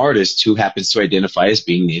actually an artist who happens to identify as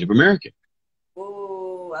being Native American?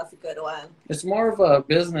 Oh, that's a good one. It's more of a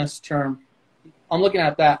business term. I'm looking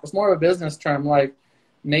at that. It's more of a business term, like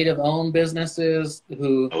Native-owned businesses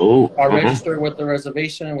who are registered with the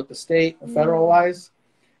reservation, with the state, or federal-wise.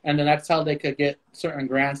 And then that's how they could get certain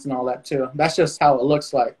grants and all that, too. That's just how it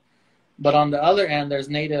looks like. But on the other end, there's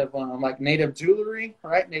Native, like Native jewelry,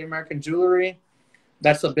 right? Native American jewelry.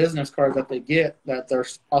 That's a business card that they get, that they're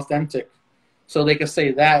authentic. So they could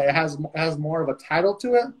say that. It has more of a title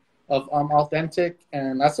to it of authentic.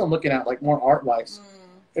 And that's what I'm looking at, like more art-wise.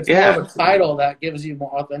 It's more of a title that gives you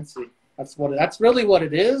more authenticity. That's really what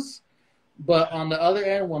it is. But on the other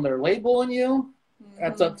end, when they're labeling you,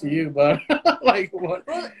 that's up to you. But like what?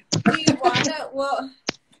 Well, do you wanna? Well,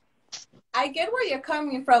 I get where you're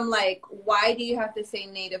coming from. Like, why do you have to say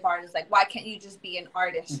Native artist? Like, why can't you just be an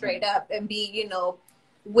artist straight up and be, you know,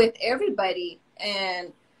 with everybody?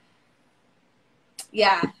 And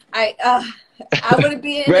yeah, I wouldn't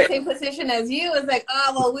be in the same position as you. It's like,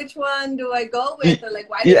 oh, well, which one do I go with? Or like,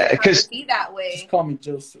 why do you have to be that way? Just call me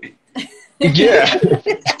Joseph. Yeah,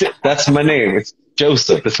 that's my name. It's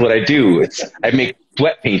Joseph. That's what I do. I make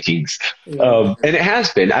sweat paintings. And it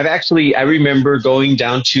has been. I remember going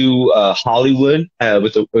down to Hollywood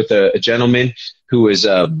with a gentleman who was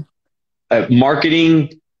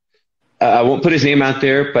marketing. I won't put his name out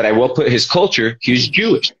there, but I will put his culture. He was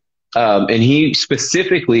Jewish. And he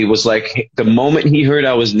specifically was like, the moment he heard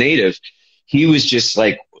I was Native, he was just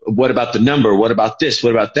like, what about the number? What about this?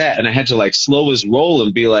 What about that? And I had to like slow his roll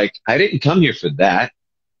and be like, I didn't come here for that.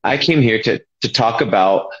 I came here to talk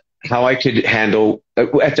about how I could handle.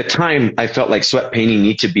 At the time, I felt like sweat painting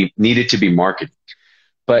needed to be marketed.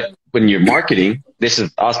 But when you're marketing, this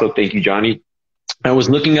is also, thank you, Johnny. I was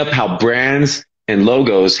looking up how brands and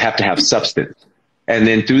logos have to have substance. And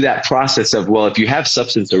then through that process of, well, if you have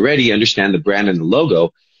substance already, understand the brand and the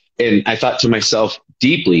logo. And I thought to myself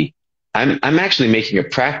deeply, I'm actually making a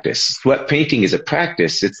practice. Sweat painting is a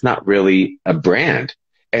practice. It's not really a brand.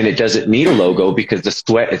 And it doesn't need a logo because the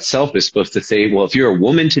sweat itself is supposed to say, well, if you're a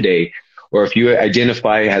woman today, or if you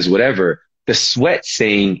identify as whatever, the sweat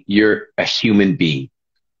saying you're a human being.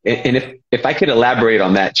 And if I could elaborate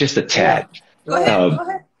on that just a tad. Go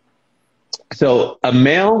ahead. So a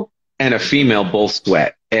male and a female both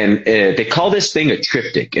sweat. And they call this thing a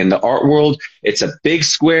triptych. In the art world, it's a big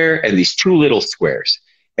square and these two little squares.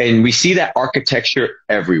 And we see that architecture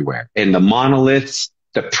everywhere in the monoliths,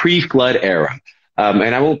 the pre-flood era.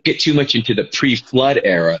 And I won't get too much into the pre-flood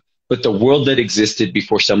era, but the world that existed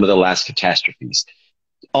before some of the last catastrophes.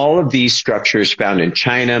 All of these structures found in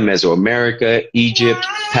China, Mesoamerica, Egypt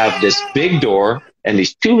have this big door and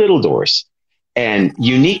these two little doors. And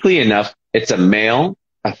uniquely enough, it's a male,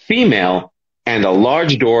 a female, and a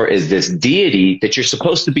large door is this deity that you're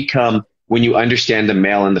supposed to become when you understand the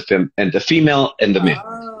male and the female and the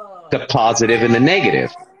male, the positive and the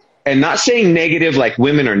negative. And not saying negative like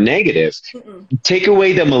women are negative. Take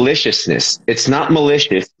away the maliciousness. It's not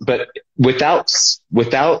malicious, but without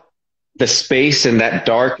the space and that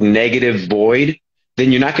dark negative void,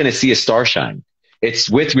 then you're not going to see a star shine. It's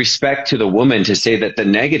with respect to the woman to say that the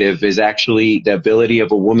negative is actually the ability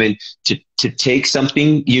of a woman to take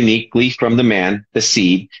something uniquely from the man, the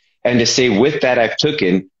seed, and to say, with that I've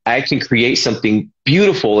taken, I can create something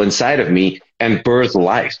beautiful inside of me and birth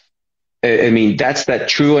life. I mean, that's that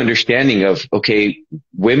true understanding of, okay,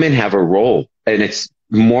 women have a role and it's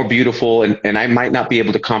more beautiful. And I might not be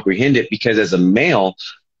able to comprehend it because as a male,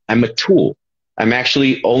 I'm a tool. I'm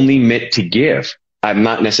actually only meant to give. I'm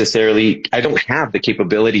not necessarily, I don't have the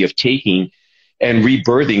capability of taking and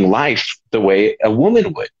rebirthing life the way a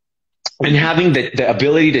woman would. And having the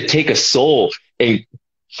ability to take a soul and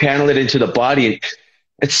channel it into the body,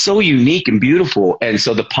 it's so unique and beautiful. And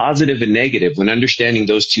so the positive and negative, when understanding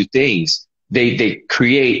those two things, they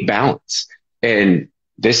create balance. And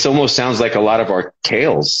this almost sounds like a lot of our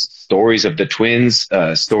tales, stories of the twins,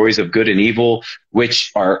 stories of good and evil,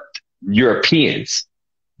 which are Europeans.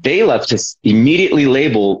 They love to immediately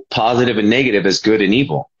label positive and negative as good and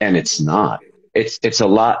evil. And it's not. It's a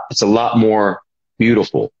lot more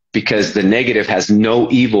beautiful because the negative has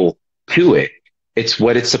no evil to it. It's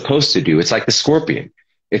what it's supposed to do. It's like the scorpion.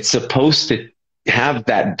 It's supposed to have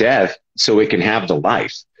that death so it can have the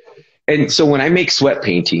life. And so when I make sweat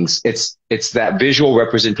paintings, it's that visual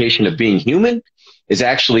representation of being human is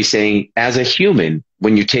actually saying, as a human,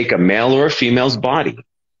 when you take a male or a female's body,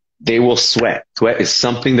 they will sweat. Sweat is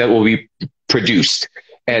something that will be produced.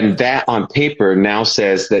 And that on paper now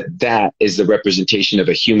says that that is the representation of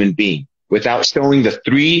a human being. Without showing the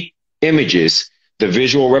three images, the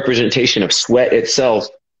visual representation of sweat itself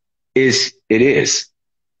is, it is.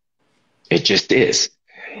 It just is.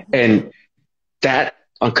 And that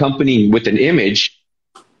accompanied with an image,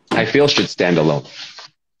 I feel should stand alone.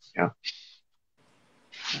 Yeah.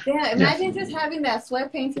 Yeah, imagine just having that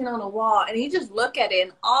sweat painting on a wall and you just look at it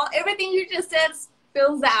and everything you just said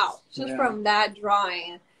spills out just from that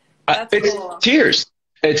drawing. That's cool. Tears.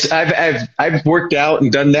 I've worked out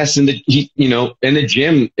and done this in the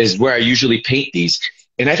gym is where I usually paint these.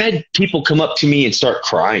 And I've had people come up to me and start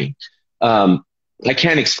crying. I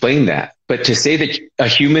can't explain that, but to say that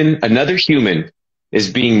another human is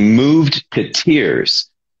being moved to tears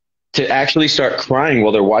to actually start crying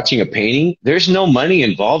while they're watching a painting, there's no money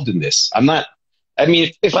involved in this.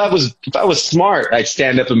 If I was smart, I'd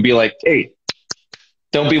stand up and be like, hey,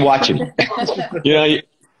 don't be watching.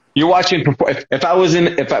 You're watching.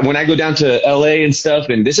 When I go down to LA and stuff,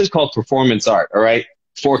 and this is called performance art. All right.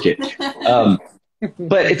 Fork it.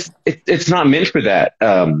 But it's not meant for that.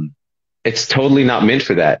 It's totally not meant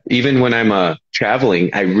for that. Even when I'm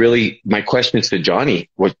traveling, my questions to Johnny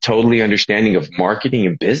were totally understanding of marketing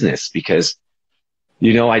and business because,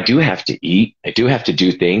 I do have to eat. I do have to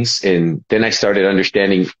do things. And then I started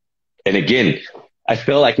understanding. And again, I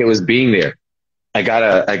feel like it was being there. I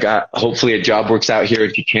got hopefully a job works out here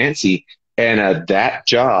in Chancey, and that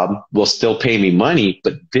job will still pay me money,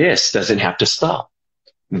 but this doesn't have to stop.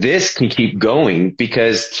 This can keep going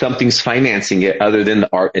because something's financing it other than the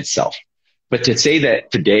art itself. But to say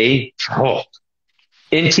that today,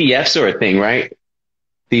 NTFs are a thing, right?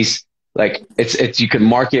 These, you can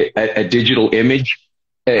market a digital image,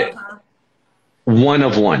 one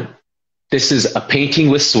of one. This is a painting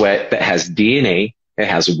with sweat that has DNA, it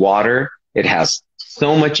has water, it has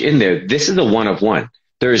so much in there. This is a one of one.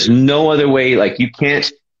 There's no other way.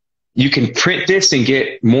 You can print this and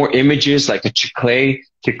get more images like a chiclée.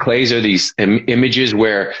 Chiclées are these images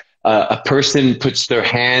where a person puts their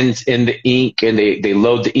hands in the ink and they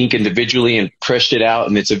load the ink individually and press it out.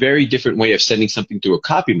 And it's a very different way of sending something through a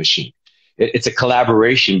copy machine. It's a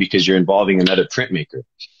collaboration because you're involving another printmaker.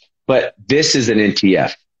 But this is an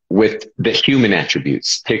NTF with the human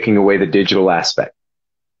attributes, taking away the digital aspect.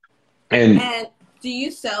 And do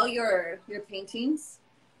you sell your paintings?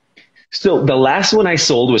 So the last one I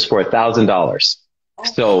sold was for $1,000.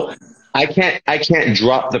 So I can't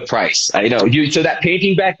drop the price. I know so that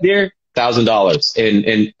painting back there, $1,000.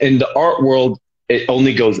 And in the art world, it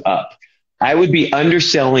only goes up. I would be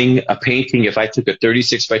underselling a painting if I took a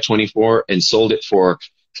 36 by 24 and sold it for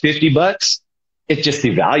 $50. It just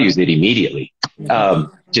devalues it immediately.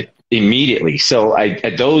 Just immediately. So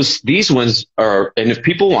these ones are, and if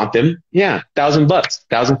people want them, $1,000,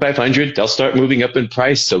 $1,500, they'll start moving up in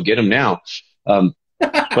price. So get them now. But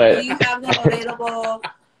do you have them available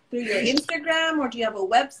through your Instagram or do you have a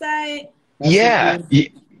website?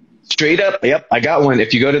 Straight up. Yep. I got one.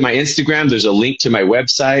 If you go to my Instagram, there's a link to my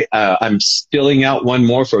website. I'm filling out one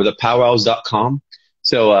more for the powwows.com.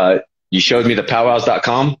 So, you showed me the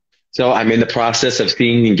powwows.com. So I'm in the process of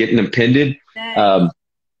seeing and getting them pinned.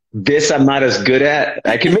 This I'm not as good at.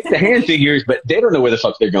 I can make the hand figures, but they don't know where the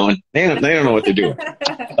fuck they're going. They don't know what they're doing.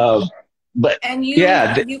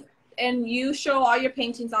 And you show all your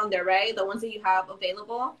paintings on there, right? The ones that you have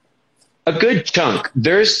available? A good chunk.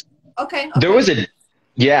 There was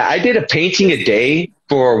I did a painting a day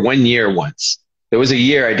for 1 year once. There was a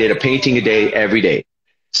year I did a painting a day every day.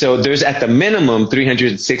 So there's at the minimum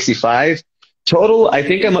 365. Total, I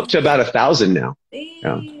think I'm up to about 1,000 now.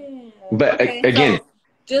 But again, so,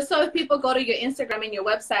 just so if people go to your Instagram and your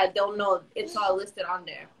website, they'll know it's all listed on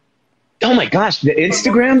there. Oh my gosh, the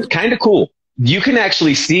Instagram, kind of cool. You can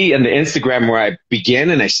actually see in the Instagram where I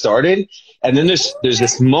began and I started, and then there's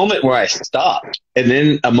this moment where I stopped, and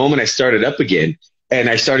then a moment I started up again, and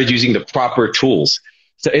I started using the proper tools.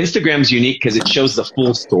 So Instagram's unique because it shows the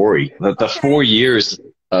full story, the 4 years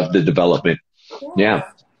of the development. Cool. Yeah.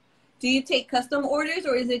 Do you take custom orders,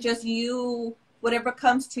 or is it just you, whatever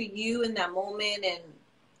comes to you in that moment, and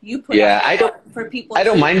you put it for people? I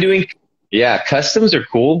don't mind doing. Yeah, customs are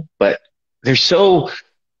cool, but they're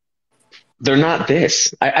not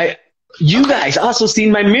this. You guys also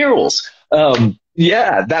seen my murals. That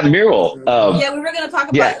mural. We were gonna talk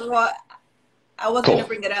about. Well, I was gonna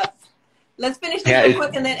bring it up. let's finish this real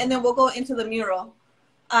quick, and then we'll go into the mural.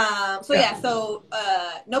 So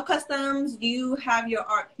no customs. You have your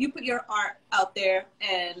art. You put your art out there,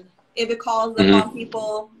 and if it calls upon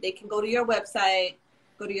people, they can go to your website,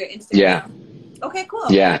 go to your Instagram. Yeah. Okay, cool.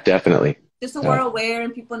 Yeah, definitely. Just so we're aware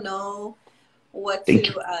and people know what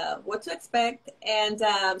to expect. And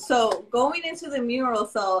so going into the mural,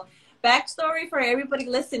 so backstory for everybody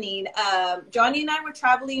listening, Johnny and I were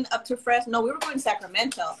traveling up to Fresno. We were going to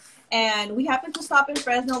Sacramento, and we happened to stop in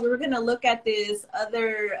Fresno. We were going to look at this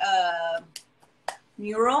other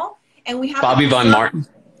mural, and we have Bobby Von Martin.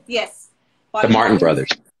 Yes, the Martin brothers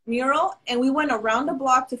mural, and we went around the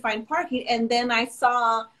block to find parking, and then I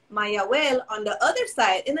saw Mayahuel on the other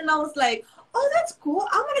side, and then I was like, oh, that's cool,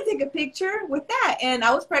 I'm gonna take a picture with that. And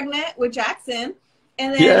I was pregnant with Jackson,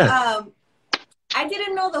 and then I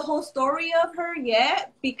didn't know the whole story of her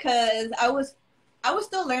yet because I was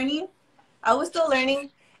still learning,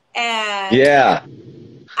 and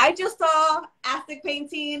I just saw Aztec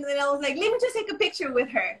painting, and I was like, let me just take a picture with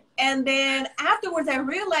her. And then afterwards, I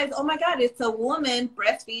realized, oh my God, it's a woman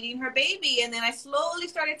breastfeeding her baby. And then I slowly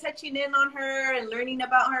started touching in on her and learning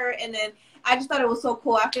about her. And then I just thought it was so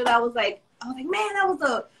cool. After that, I was like, man, that was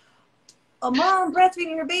a mom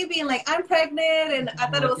breastfeeding her baby, and like I'm pregnant, and I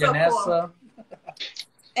thought it was so cool.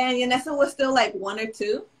 And Yanessa was still like 1 or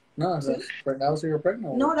 2. No, that was you were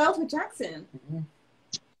pregnant with. No, that was with Jackson.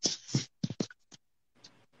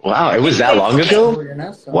 Wow, it was that long ago?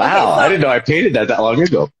 Wow, I didn't know I painted that long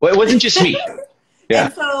ago. Well, it wasn't just me. Yeah.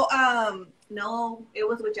 And so, no, it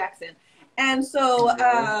was with Jackson. And so,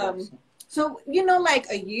 like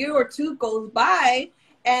a year or 2 goes by,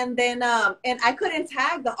 and then, and I couldn't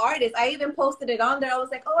tag the artist. I even posted it on there. I was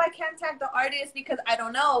like, oh, I can't tag the artist because I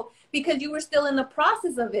don't know, because you were still in the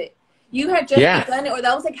process of it. You had just begun it, or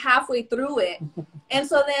that was like halfway through it. And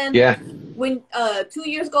so then when 2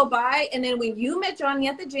 years go by, and then when you met Johnny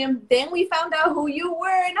at the gym, then we found out who you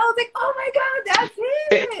were. And I was like, oh my God, that's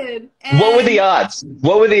it. And what were the odds?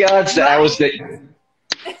 What were the odds that I was that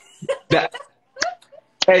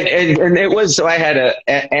and it was, so I had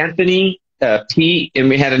Anthony, Pete, and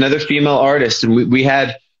we had another female artist, and we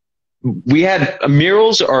had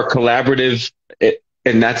murals are collaborative.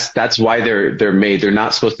 And that's why they're made. They're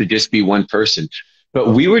not supposed to just be one person. But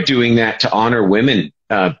we were doing that to honor women,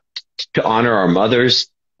 to honor our mothers.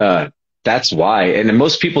 That's why. And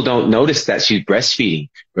most people don't notice that she's breastfeeding,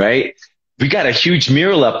 right? We got a huge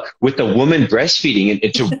mural up with a woman breastfeeding.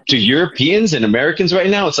 And to Europeans and Americans right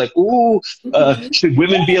now, it's like, ooh, should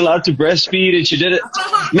women be allowed to breastfeed? And she did it.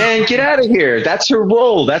 Man, get out of here. That's her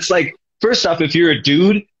role. That's like, first off, if you're a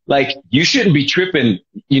dude, like, you shouldn't be tripping,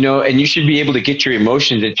 and you should be able to get your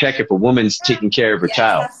emotions and check if a woman's taking care of her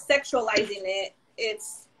child. It's not sexualizing it.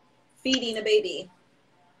 It's feeding a baby.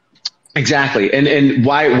 Exactly. And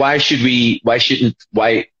why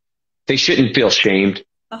they shouldn't feel shamed,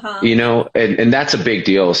 and that's a big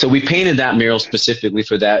deal. So we painted that mural specifically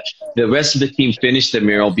for that. The rest of the team finished the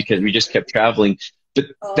mural because we just kept traveling. But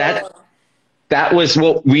that was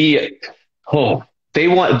what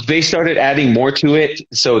they started adding more to it.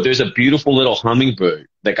 So there's a beautiful little hummingbird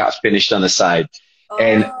that got finished on the side.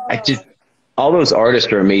 And all those artists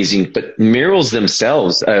are amazing, but murals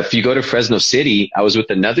themselves, if you go to Fresno City, I was with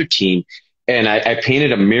another team, and I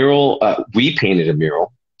painted a mural. We painted a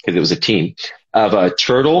mural because it was a team of a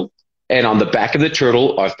turtle. And on the back of the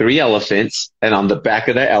turtle are 3 elephants. And on the back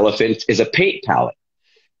of that elephant is a paint palette.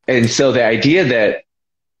 And so the idea that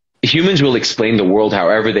humans will explain the world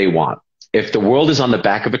however they want. If the world is on the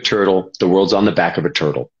back of a turtle, the world's on the back of a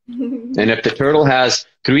turtle. And if the turtle has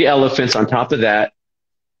 3 elephants on top of that,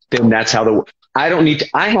 then that's how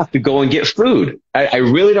I have to go and get food. I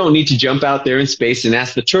really don't need to jump out there in space and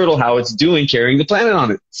ask the turtle how it's doing carrying the planet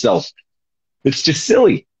on itself. It's just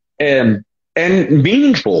silly and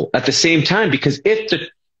meaningful at the same time, because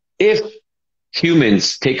if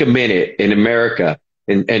humans take a minute in America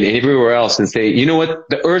and everywhere else and say, you know what,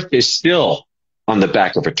 the earth is still on the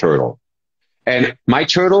back of a turtle. And my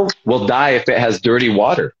turtle will die if it has dirty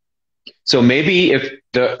water. So maybe if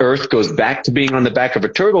the earth goes back to being on the back of a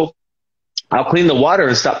turtle, I'll clean the water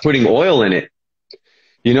and stop putting oil in it.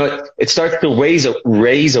 It starts to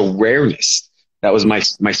raise awareness. That was my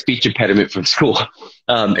speech impediment from school.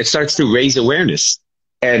 It starts to raise awareness.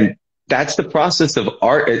 And that's the process of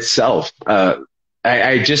art itself.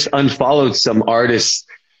 I just unfollowed some artists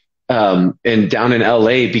down in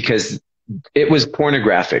LA because it was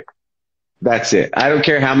pornographic. That's it. I don't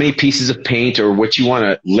care how many pieces of paint or what you want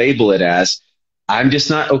to label it as. I'm just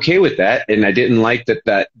not okay with that. And I didn't like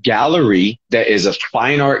that gallery that is a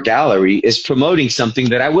fine art gallery is promoting something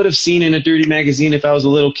that I would have seen in a dirty magazine if I was a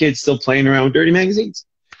little kid still playing around with dirty magazines.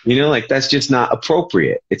 You know, like that's just not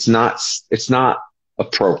appropriate. It's not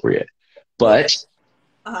appropriate. But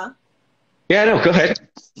yeah, no, go ahead.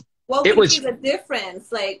 What would be the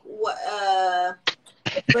difference, like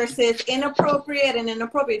versus inappropriate and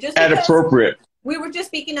inappropriate? Just inappropriate. We were just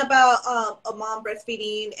speaking about a mom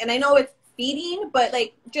breastfeeding, and I know it's feeding, but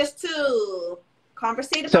like just to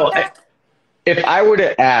conversate about that. If I were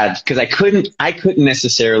to add, because I couldn't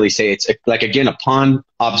necessarily say it's like, again, upon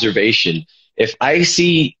observation. If I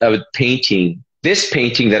see a painting, this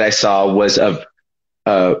painting that I saw was of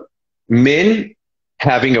men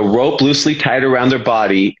having a rope loosely tied around their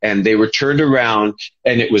body, and they were turned around,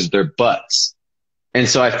 and it was their butts. And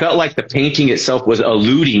so I felt like the painting itself was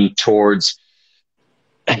alluding towards.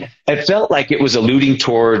 It felt like it was alluding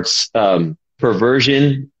towards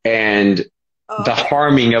perversion and the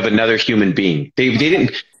harming of another human being. They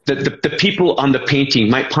didn't. The people on the painting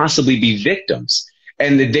might possibly be victims,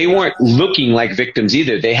 and they weren't looking like victims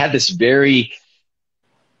either. They had this very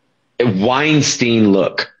Weinstein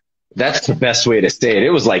look. That's the best way to say it.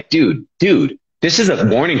 It was like, dude, this is a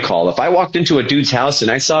warning call. If I walked into a dude's house and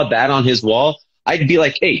I saw that on his wall, I'd be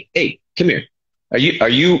like, hey, come here. Are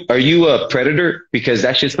you a predator? Because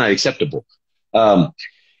that's just not acceptable.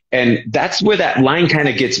 And that's where that line kind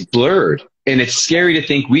of gets blurred. And it's scary to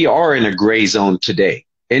think we are in a gray zone today.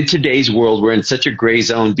 In today's world, we're in such a gray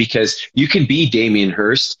zone because you can be Damien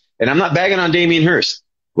Hirst. And I'm not bagging on Damien Hirst.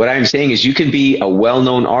 What I'm saying is you can be a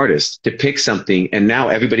well-known artist, depict something, and now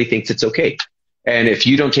everybody thinks it's okay. And if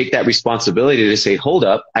you don't take that responsibility to say, hold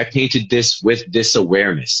up, I painted this with this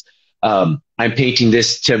awareness. I'm painting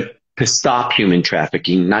this to stop human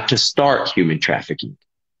trafficking, not to start human trafficking.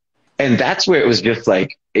 And that's where it was just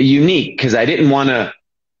like unique, because I didn't want to,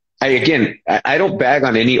 I don't bag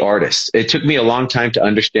on any artist. It took me a long time to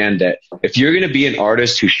understand that if you're going to be an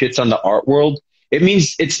artist who shits on the art world, it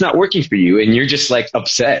means it's not working for you. And you're just like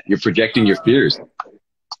upset. You're projecting your fears.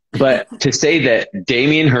 But to say that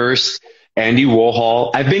Damien Hirst, Andy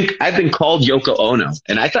Warhol, I've been called Yoko Ono,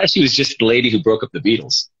 and I thought she was just the lady who broke up the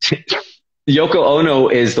Beatles. Yoko Ono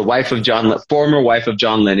is the former wife of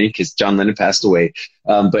John Lennon, because John Lennon passed away.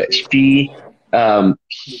 But she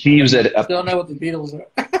was at I don't know what the Beatles are.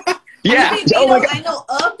 Yeah. Oh my God. I know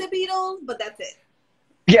of the Beatles, but that's it.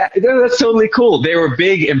 Yeah, that's totally cool. They were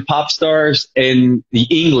big in pop stars in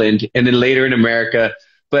England and then later in America.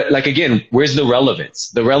 But like, again, where's the relevance?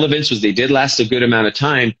 The relevance was they did last a good amount of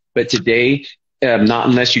time, but today, not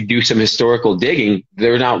unless you do some historical digging,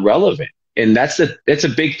 they're not relevant. And that's a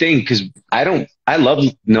big thing, because I love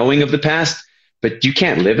knowing of the past, but you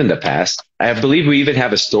can't live in the past. I believe we even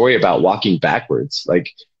have a story about walking backwards. Like,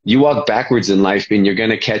 you walk backwards in life and you're going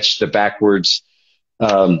to catch the backwards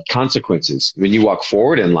consequences. When you walk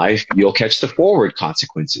forward in life, you'll catch the forward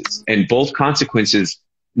consequences, and both consequences,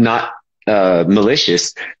 not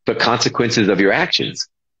malicious, but consequences of your actions.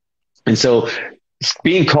 And so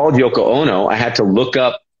being called Yoko Ono, I had to look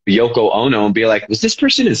up Yoko Ono and be like, was this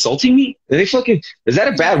person insulting me? Is that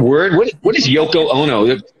a bad word? What is Yoko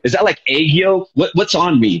Ono? Is that like egg yolk? What's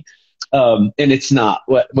on me? And it's not.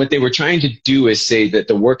 What they were trying to do is say that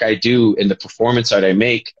the work I do and the performance art I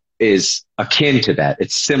make is akin to that.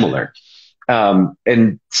 It's similar.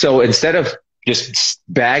 And so instead of just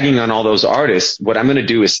bagging on all those artists, what I'm going to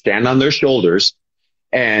do is stand on their shoulders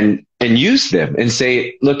and use them and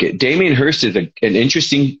say, look, Damien Hirst is an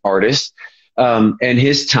interesting artist, and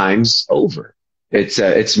his time's over.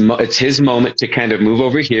 It's his moment to kind of move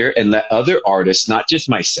over here and let other artists, not just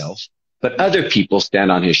myself, but other people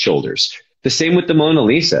stand on his shoulders. The same with the Mona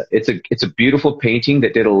Lisa. It's a beautiful painting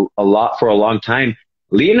that did a lot for a long time.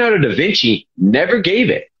 Leonardo da Vinci never gave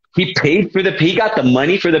it. He got the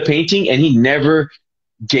money for the painting, and he never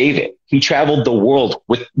gave it. He traveled the world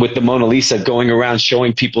with the Mona Lisa, going around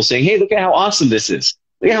showing people, saying, hey, look at how awesome this is.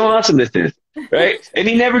 Look at how awesome this is. Right? And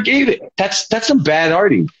he never gave it. That's some bad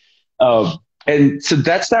arting. And so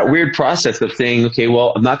that's that weird process of saying, okay,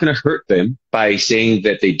 well, I'm not going to hurt them by saying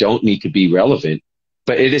that they don't need to be relevant,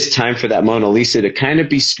 but it is time for that Mona Lisa to kind of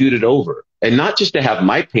be scooted over, and not just to have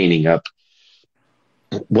my painting up.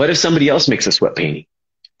 What if somebody else makes a sweat painting?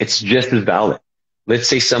 It's just as valid. Let's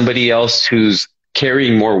say somebody else who's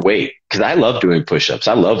carrying more weight, because I love doing push-ups.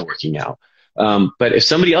 I love working out. But if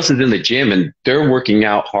somebody else is in the gym and they're working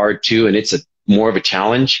out hard too, and it's more of a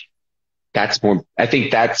challenge, I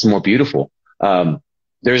think that's more beautiful.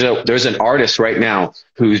 There's an artist right now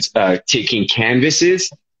who's taking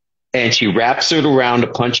canvases, and she wraps it around a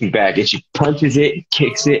punching bag, and she punches it,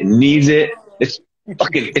 kicks it, knees it.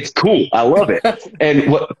 It's cool. I love it.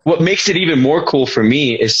 And what makes it even more cool for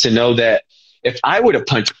me is to know that if I were to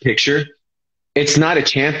punch a picture, it's not a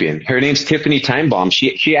champion. Her name's Tiffany Timebomb.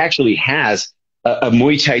 She actually has a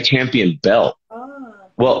Muay Thai champion belt. Oh.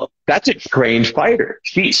 Well, that's a trained fighter.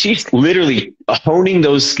 She's literally honing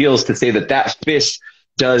those skills to say that that fist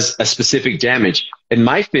does a specific damage. And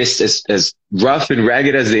my fists, as rough and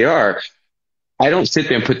ragged as they are, I don't sit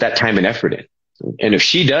there and put that time and effort in. And if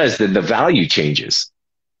she does, then the value changes.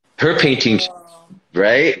 Her painting,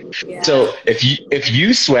 right? Yeah. So if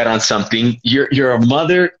you sweat on something, you're a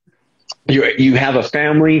mother, you have a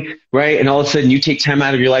family, right? And all of a sudden you take time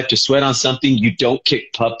out of your life to sweat on something. You don't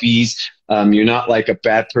kick puppies. You're not like a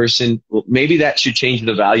bad person. Well, maybe that should change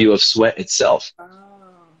the value of sweat itself,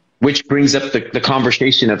 which brings up the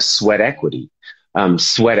conversation of sweat equity.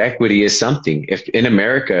 Sweat equity is something. If in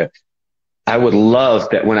America, I would love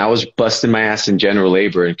that when I was busting my ass in general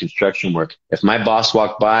labor and construction work, if my boss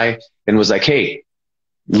walked by and was like, hey,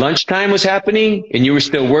 lunchtime was happening and you were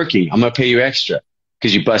still working, I'm going to pay you extra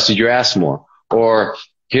because you busted your ass more. Or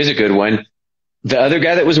here's a good one. The other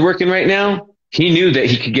guy that was working right now, he knew that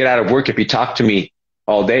he could get out of work if he talked to me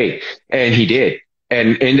all day, and he did.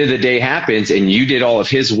 And end of the day happens and you did all of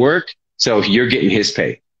his work, so you're getting his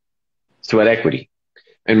pay. Sweat equity.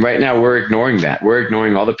 And right now we're ignoring that. We're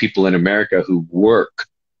ignoring all the people in America who work,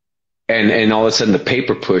 and all of a sudden the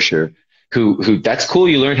paper pusher who that's cool.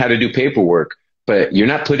 You learn how to do paperwork, but you're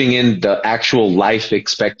not putting in the actual life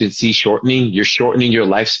expectancy shortening. You're shortening your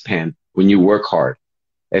lifespan when you work hard.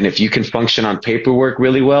 And if you can function on paperwork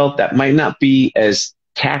really well, that might not be as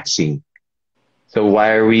taxing. So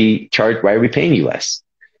why are we paying you less?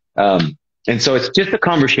 And so it's just a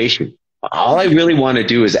conversation. All I really want to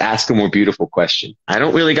do is ask a more beautiful question. I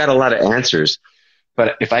don't really got a lot of answers,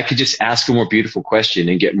 but if I could just ask a more beautiful question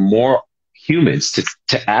and get more humans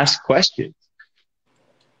to ask questions.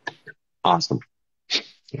 Awesome.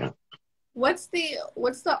 Yeah. What's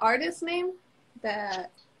the artist name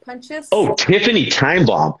that punches? Oh, Tiffany Time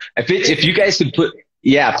Bomb. If you guys could put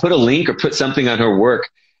a link or put something on her work,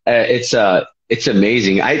 it's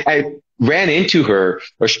amazing. I ran into her,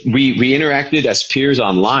 or we interacted as peers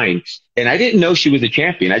online, and I didn't know she was a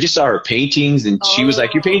champion. I just saw her paintings, and she was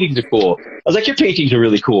like, "Your paintings are cool." I was like, "Your paintings are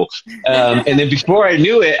really cool." And then before I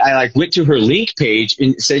knew it, I went to her link page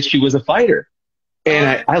and it said she was a fighter.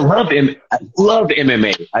 And I love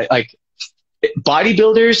MMA.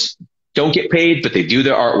 Bodybuilders don't get paid, but they do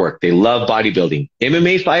their artwork. They love bodybuilding.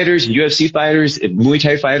 MMA fighters, UFC fighters, Muay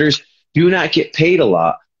Thai fighters do not get paid a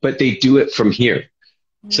lot, but they do it from here.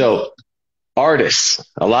 So artists,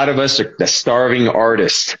 a lot of us are the starving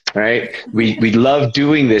artists, right? We love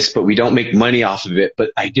doing this, but we don't make money off of it.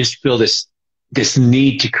 But I just feel this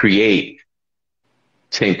need to create.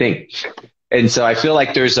 Same thing. And so I feel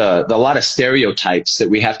like there's a lot of stereotypes that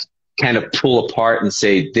we have to kind of pull apart and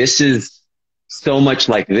say, this is so much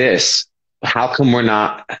like this. How come we're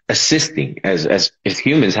not assisting as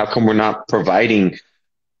humans? How come we're not providing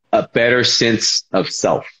a better sense of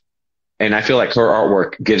self? And I feel like her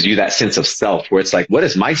artwork gives you that sense of self, where it's like, what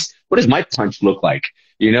does my punch look like?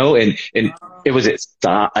 You know, and it was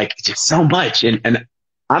like just so much. And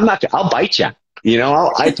I'll bite you. You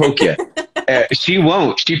know, I poke you. She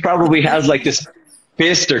won't. She probably has like this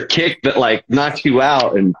fist or kick that like knocks you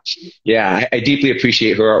out. And yeah, I deeply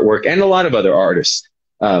appreciate her artwork and a lot of other artists.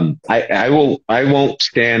 I won't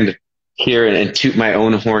stand here and toot my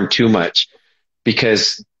own horn too much,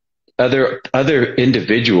 because other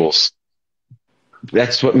individuals,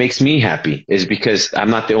 that's what makes me happy, is because I'm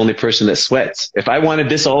not the only person that sweats. If I wanted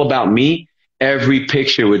this all about me, every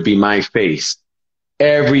picture would be my face.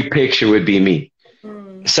 Every picture would be me.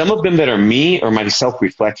 Some of them that are me are my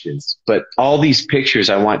self-reflections, but all these pictures,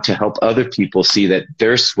 I want to help other people see that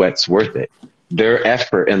their sweat's worth it. Their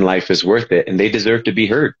effort in life is worth it, and they deserve to be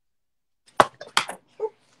heard.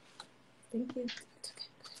 Thank you.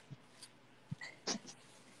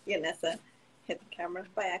 Nessa hit the camera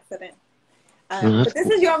by accident. But this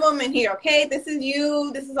is your moment here, okay? This is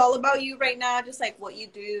you. This is all about you right now, just like what you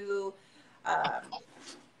do,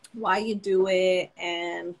 why you do it,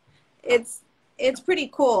 and it's pretty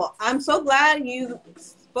cool. I'm so glad you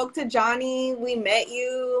spoke to Johnny. We met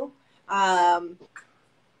you.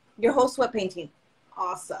 Your whole sweat painting,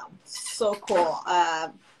 awesome, so cool.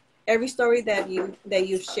 Every story that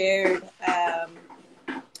you've shared.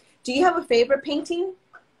 Do you have a favorite painting?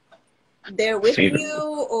 There with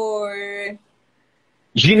you, or?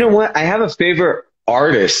 You know what? I have a favorite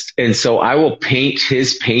artist, and so I will paint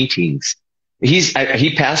his paintings.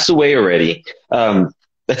 He passed away already.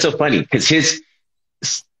 That's so funny, because this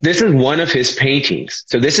is one of his paintings.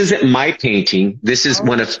 So this isn't my painting. This is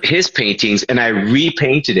one of his paintings, and I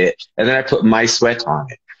repainted it, and then I put my sweat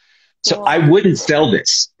on it. So I wouldn't sell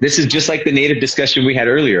this. This is just like the native discussion we had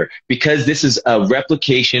earlier, because this is a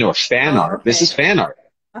replication or fan art. Okay. This is fan art.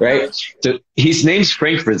 right? So his name's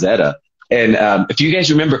Frank Frazetta. And if you guys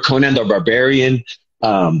remember Conan the Barbarian,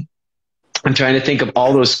 I'm trying to think of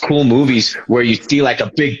all those cool movies where you see like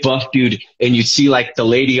a big buff dude and you see like the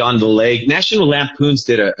lady on the leg. National Lampoons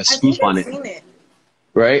did a spoof on it.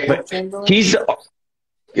 Right? But he's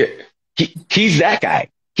that guy.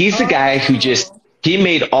 He's the guy who just, he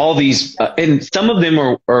made all these, and some of them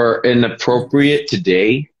are inappropriate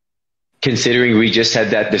today, considering we just had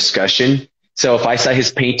that discussion. So if I saw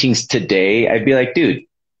his paintings today, I'd be like, dude,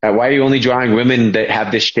 why are you only drawing women that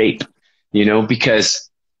have this shape? You know, because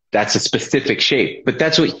that's a specific shape, but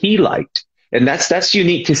that's what he liked. And that's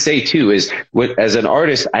unique to say too, is as an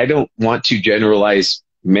artist, I don't want to generalize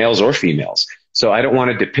males or females. So I don't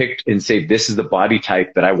want to depict and say, this is the body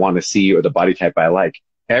type that I want to see or the body type I like.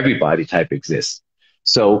 Every body type exists.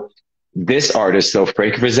 So this artist, so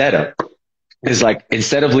Frank Frazetta, is like,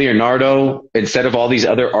 instead of Leonardo, instead of all these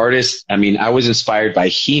other artists, I mean, I was inspired by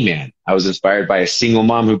He-Man. I was inspired by a single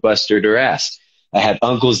mom who busted her ass. I had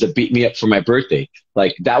uncles that beat me up for my birthday.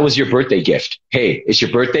 Like, that was your birthday gift. Hey, it's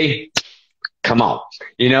your birthday. Come on.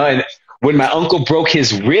 You know, and when my uncle broke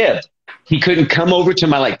his rib, he couldn't come over to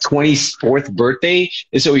my like 24th birthday.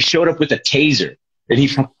 And so he showed up with a taser and he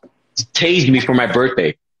tased me for my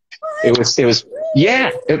birthday. It was,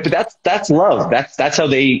 yeah, but that's love. That's how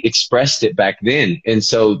they expressed it back then. And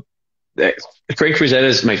so Frank Frazetta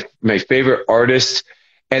is my favorite artist.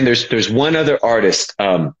 And there's one other artist,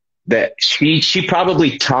 that she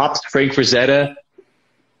probably tops Frank Frazetta.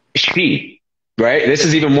 Right? This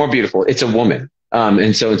is even more beautiful. It's a woman.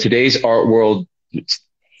 And so in today's art world,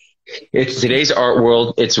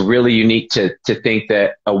 it's really unique to think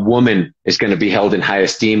that a woman is going to be held in high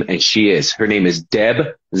esteem, and she is. Her name is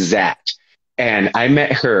Deb Zatt. And I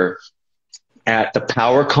met her at the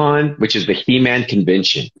PowerCon, which is the He-Man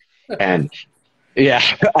convention. And yeah,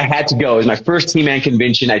 I had to go. It was my first He-Man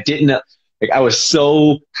convention. I was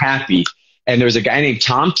so happy. And there was a guy named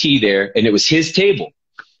Tom T there, and it was his table.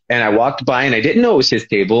 And I walked by and I didn't know it was his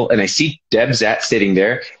table. And I see Deb Zatt sitting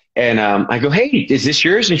there. And I go, hey, is this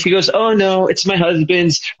yours? And she goes, oh, no, it's my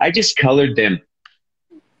husband's. I just colored them.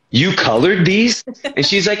 You colored these? And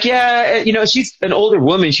she's like, yeah, you know, she's an older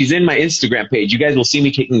woman. She's in my Instagram page. You guys will see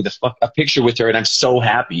me taking a picture with her. And I'm so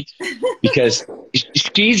happy because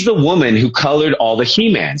she's the woman who colored all the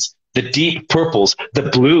He-Mans, the deep purples, the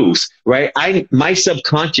blues, right? My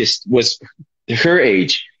subconscious was her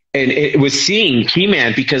age. And it was seeing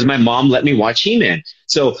He-Man because my mom let me watch He-Man.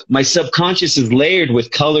 So my subconscious is layered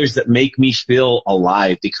with colors that make me feel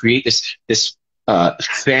alive. They create this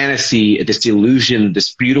fantasy, this illusion,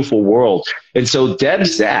 this beautiful world. And so Deb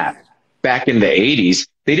Zatt, back in the 80s,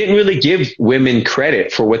 they didn't really give women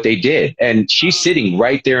credit for what they did. And she's sitting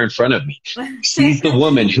right there in front of me. She's the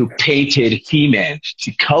woman who painted He-Man.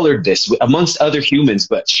 She colored this amongst other humans,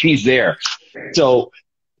 but she's there. So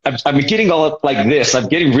I'm getting all up like this. I'm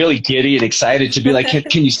getting really giddy and excited to be like,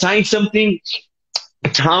 can you sign something?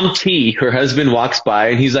 Tom T, her husband, walks by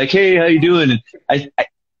and he's like, hey, how you doing? And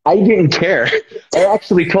I didn't care. I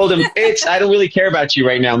actually told him, I don't really care about you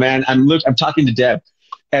right now, man. I'm talking to Deb.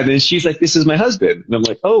 And then she's like, this is my husband. And I'm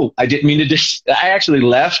like, oh, I didn't mean to I actually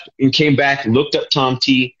left and came back, looked up Tom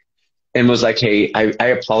T and was like, hey, I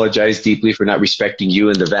apologize deeply for not respecting you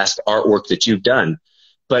and the vast artwork that you've done.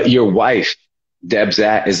 But your wife, Deb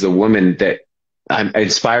Zatt, is the woman that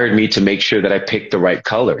inspired me to make sure that I picked the right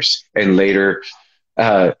colors. And later,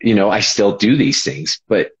 you know, I still do these things,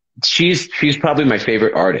 but she's probably my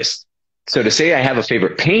favorite artist. So to say I have a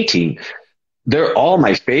favorite painting, they're all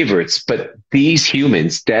my favorites, but these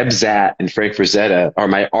humans, Deb Zatt and Frank Frazetta, are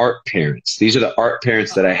my art parents. These are the art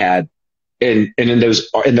parents that I had. And in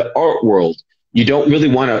the art world, you don't really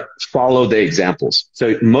want to follow the examples.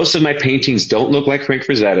 So most of my paintings don't look like Frank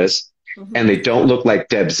Frazetta's. And they don't look like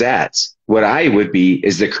Deb Zatt's. What I would be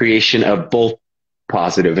is the creation of both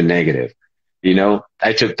positive and negative. You know,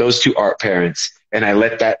 I took those two art parents and I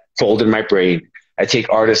let that fold in my brain. I take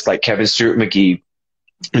artists like Kevin Stewart McGee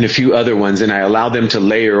and a few other ones, and I allow them to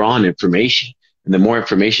layer on information. And the more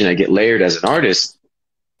information I get layered as an artist,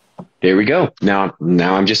 there we go. Now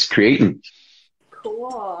I'm just creating.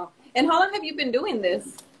 Cool. And how long have you been doing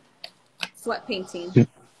this? Sweat painting.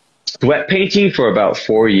 Sweat painting for about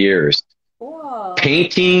 4 years. Whoa.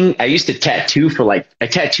 Painting, I used to tattoo I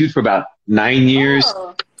tattooed for about 9 years.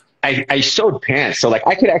 Oh. I sewed pants. So like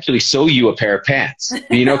I could actually sew you a pair of pants,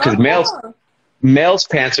 you know, because males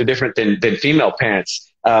pants are different than female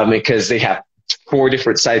pants, because they have 4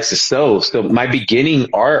 different sides to sew. So my beginning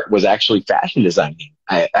art was actually fashion designing.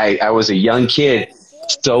 I was a young kid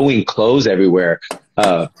sewing clothes everywhere,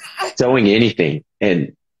 sewing anything.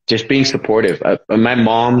 And just being supportive. My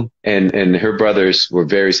mom and her brothers were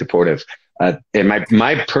very supportive. And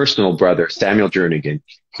my personal brother, Samuel Jernigan,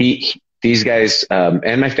 these guys,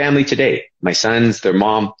 and my family today, my sons, their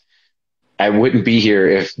mom, I wouldn't be here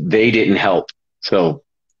if they didn't help. So,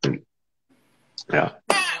 yeah.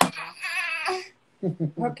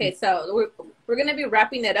 Okay, so we're gonna be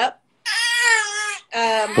wrapping it up.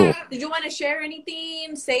 Cool. Did you want to share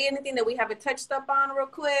anything? Say anything that we haven't touched up on real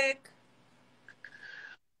quick?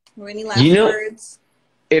 Or any last words?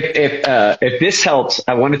 If this helps,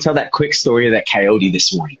 I want to tell that quick story of that coyote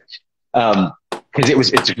this morning. Because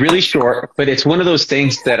it's really short, but it's one of those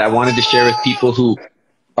things that I wanted to share with people who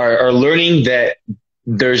are learning that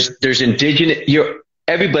there's indigenous,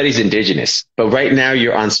 everybody's indigenous, but right now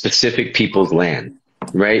you're on specific people's land,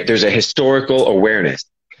 right? There's a historical awareness.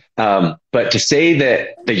 But to say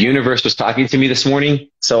that the universe was talking to me this morning,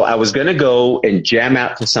 so I was going to go and jam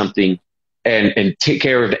out to something and take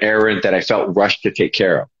care of an errand that I felt rushed to take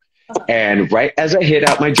care of. And right as I hit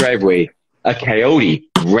out my driveway, a coyote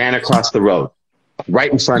ran across the road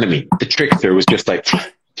right in front of me. The trickster was just like,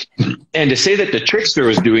 and to say that the trickster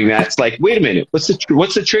was doing that, it's like, wait a minute, what's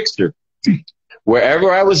the trickster?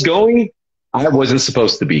 Wherever I was going, I wasn't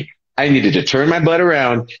supposed to be. I needed to turn my butt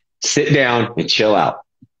around, sit down, and chill out.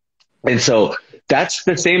 And so that's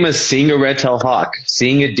the same as seeing a red-tailed hawk,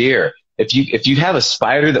 seeing a deer. If you have a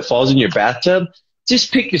spider that falls in your bathtub,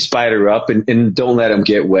 just pick your spider up and don't let them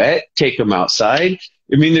get wet. Take them outside.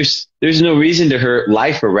 I mean, there's no reason to hurt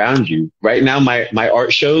life around you. Right now, my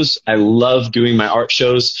art shows, I love doing my art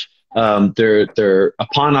shows. They're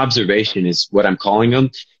upon observation is what I'm calling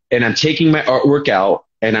them. And I'm taking my artwork out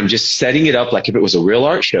and I'm just setting it up like if it was a real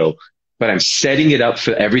art show, but I'm setting it up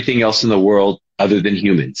for everything else in the world other than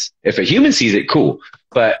humans. If a human sees it, cool.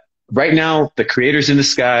 But right now, the creators in the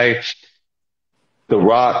sky, the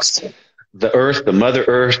rocks, the earth, the mother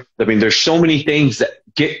earth. I mean, there's so many things that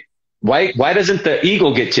why doesn't the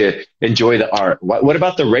eagle get to enjoy the art? What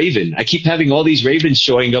about the raven? I keep having all these ravens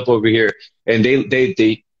showing up over here and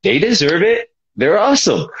they deserve it. They're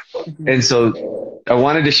awesome. And so I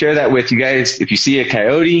wanted to share that with you guys. If you see a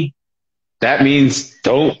coyote, that means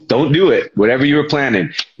don't do it, whatever you were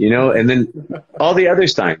planning, and then all the other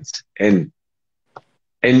signs. And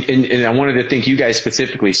I wanted to thank you guys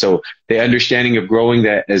specifically. So the understanding of growing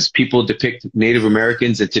that as people depict Native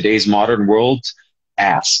Americans in today's modern world,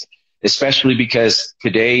 ask, especially because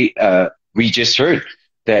today we just heard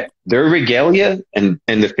that their regalia and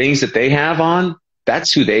the things that they have on,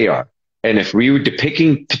 that's who they are. And if we were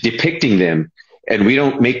depicting them and we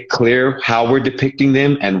don't make clear how we're depicting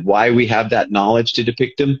them and why we have that knowledge to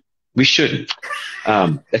depict them, we shouldn't.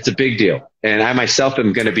 That's a big deal. And I myself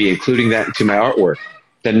am going to be including that into my artwork.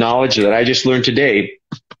 The knowledge that I just learned today,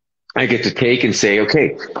 I get to take and say,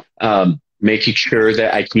 okay, making sure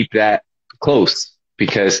that I keep that close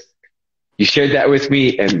because you shared that with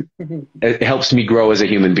me and it helps me grow as a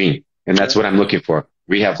human being. And that's what I'm looking for.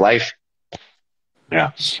 We have life.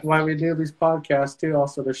 Yeah. Why we do these podcasts too,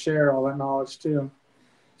 also to share all that knowledge too.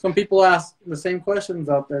 Some people ask the same questions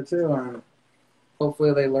out there too, and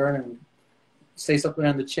hopefully they learn and say something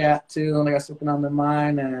in the chat too, and they got something on their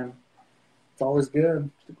mind, and it's always good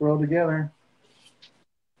to grow together.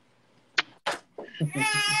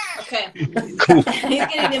 Okay. Cool. He's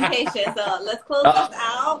getting impatient, so let's close this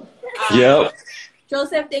out. Yep.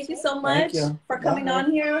 Joseph, thank you so much for coming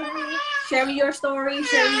on here, sharing your story,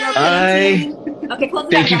 sharing your painting. Okay, close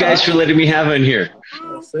it Thank you guys for letting me have on here.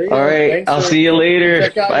 All right, I'll see you later.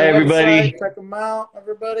 Bye, everybody. Check them out,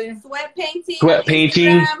 everybody. Sweat painting. Sweat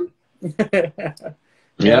painting.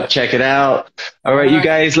 Yep, check it out. All right, you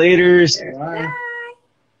guys, laters. Bye.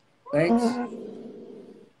 Thanks.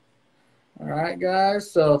 All right, guys.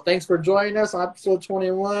 So thanks for joining us on episode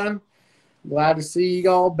 21. Glad to see you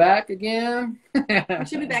all back again. We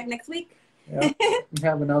should be back next week. Yeah, we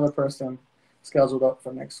have another person scheduled up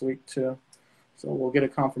for next week too. So we'll get a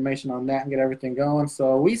confirmation on that and get everything going.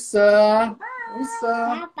 So we saw.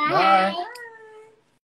 Bye.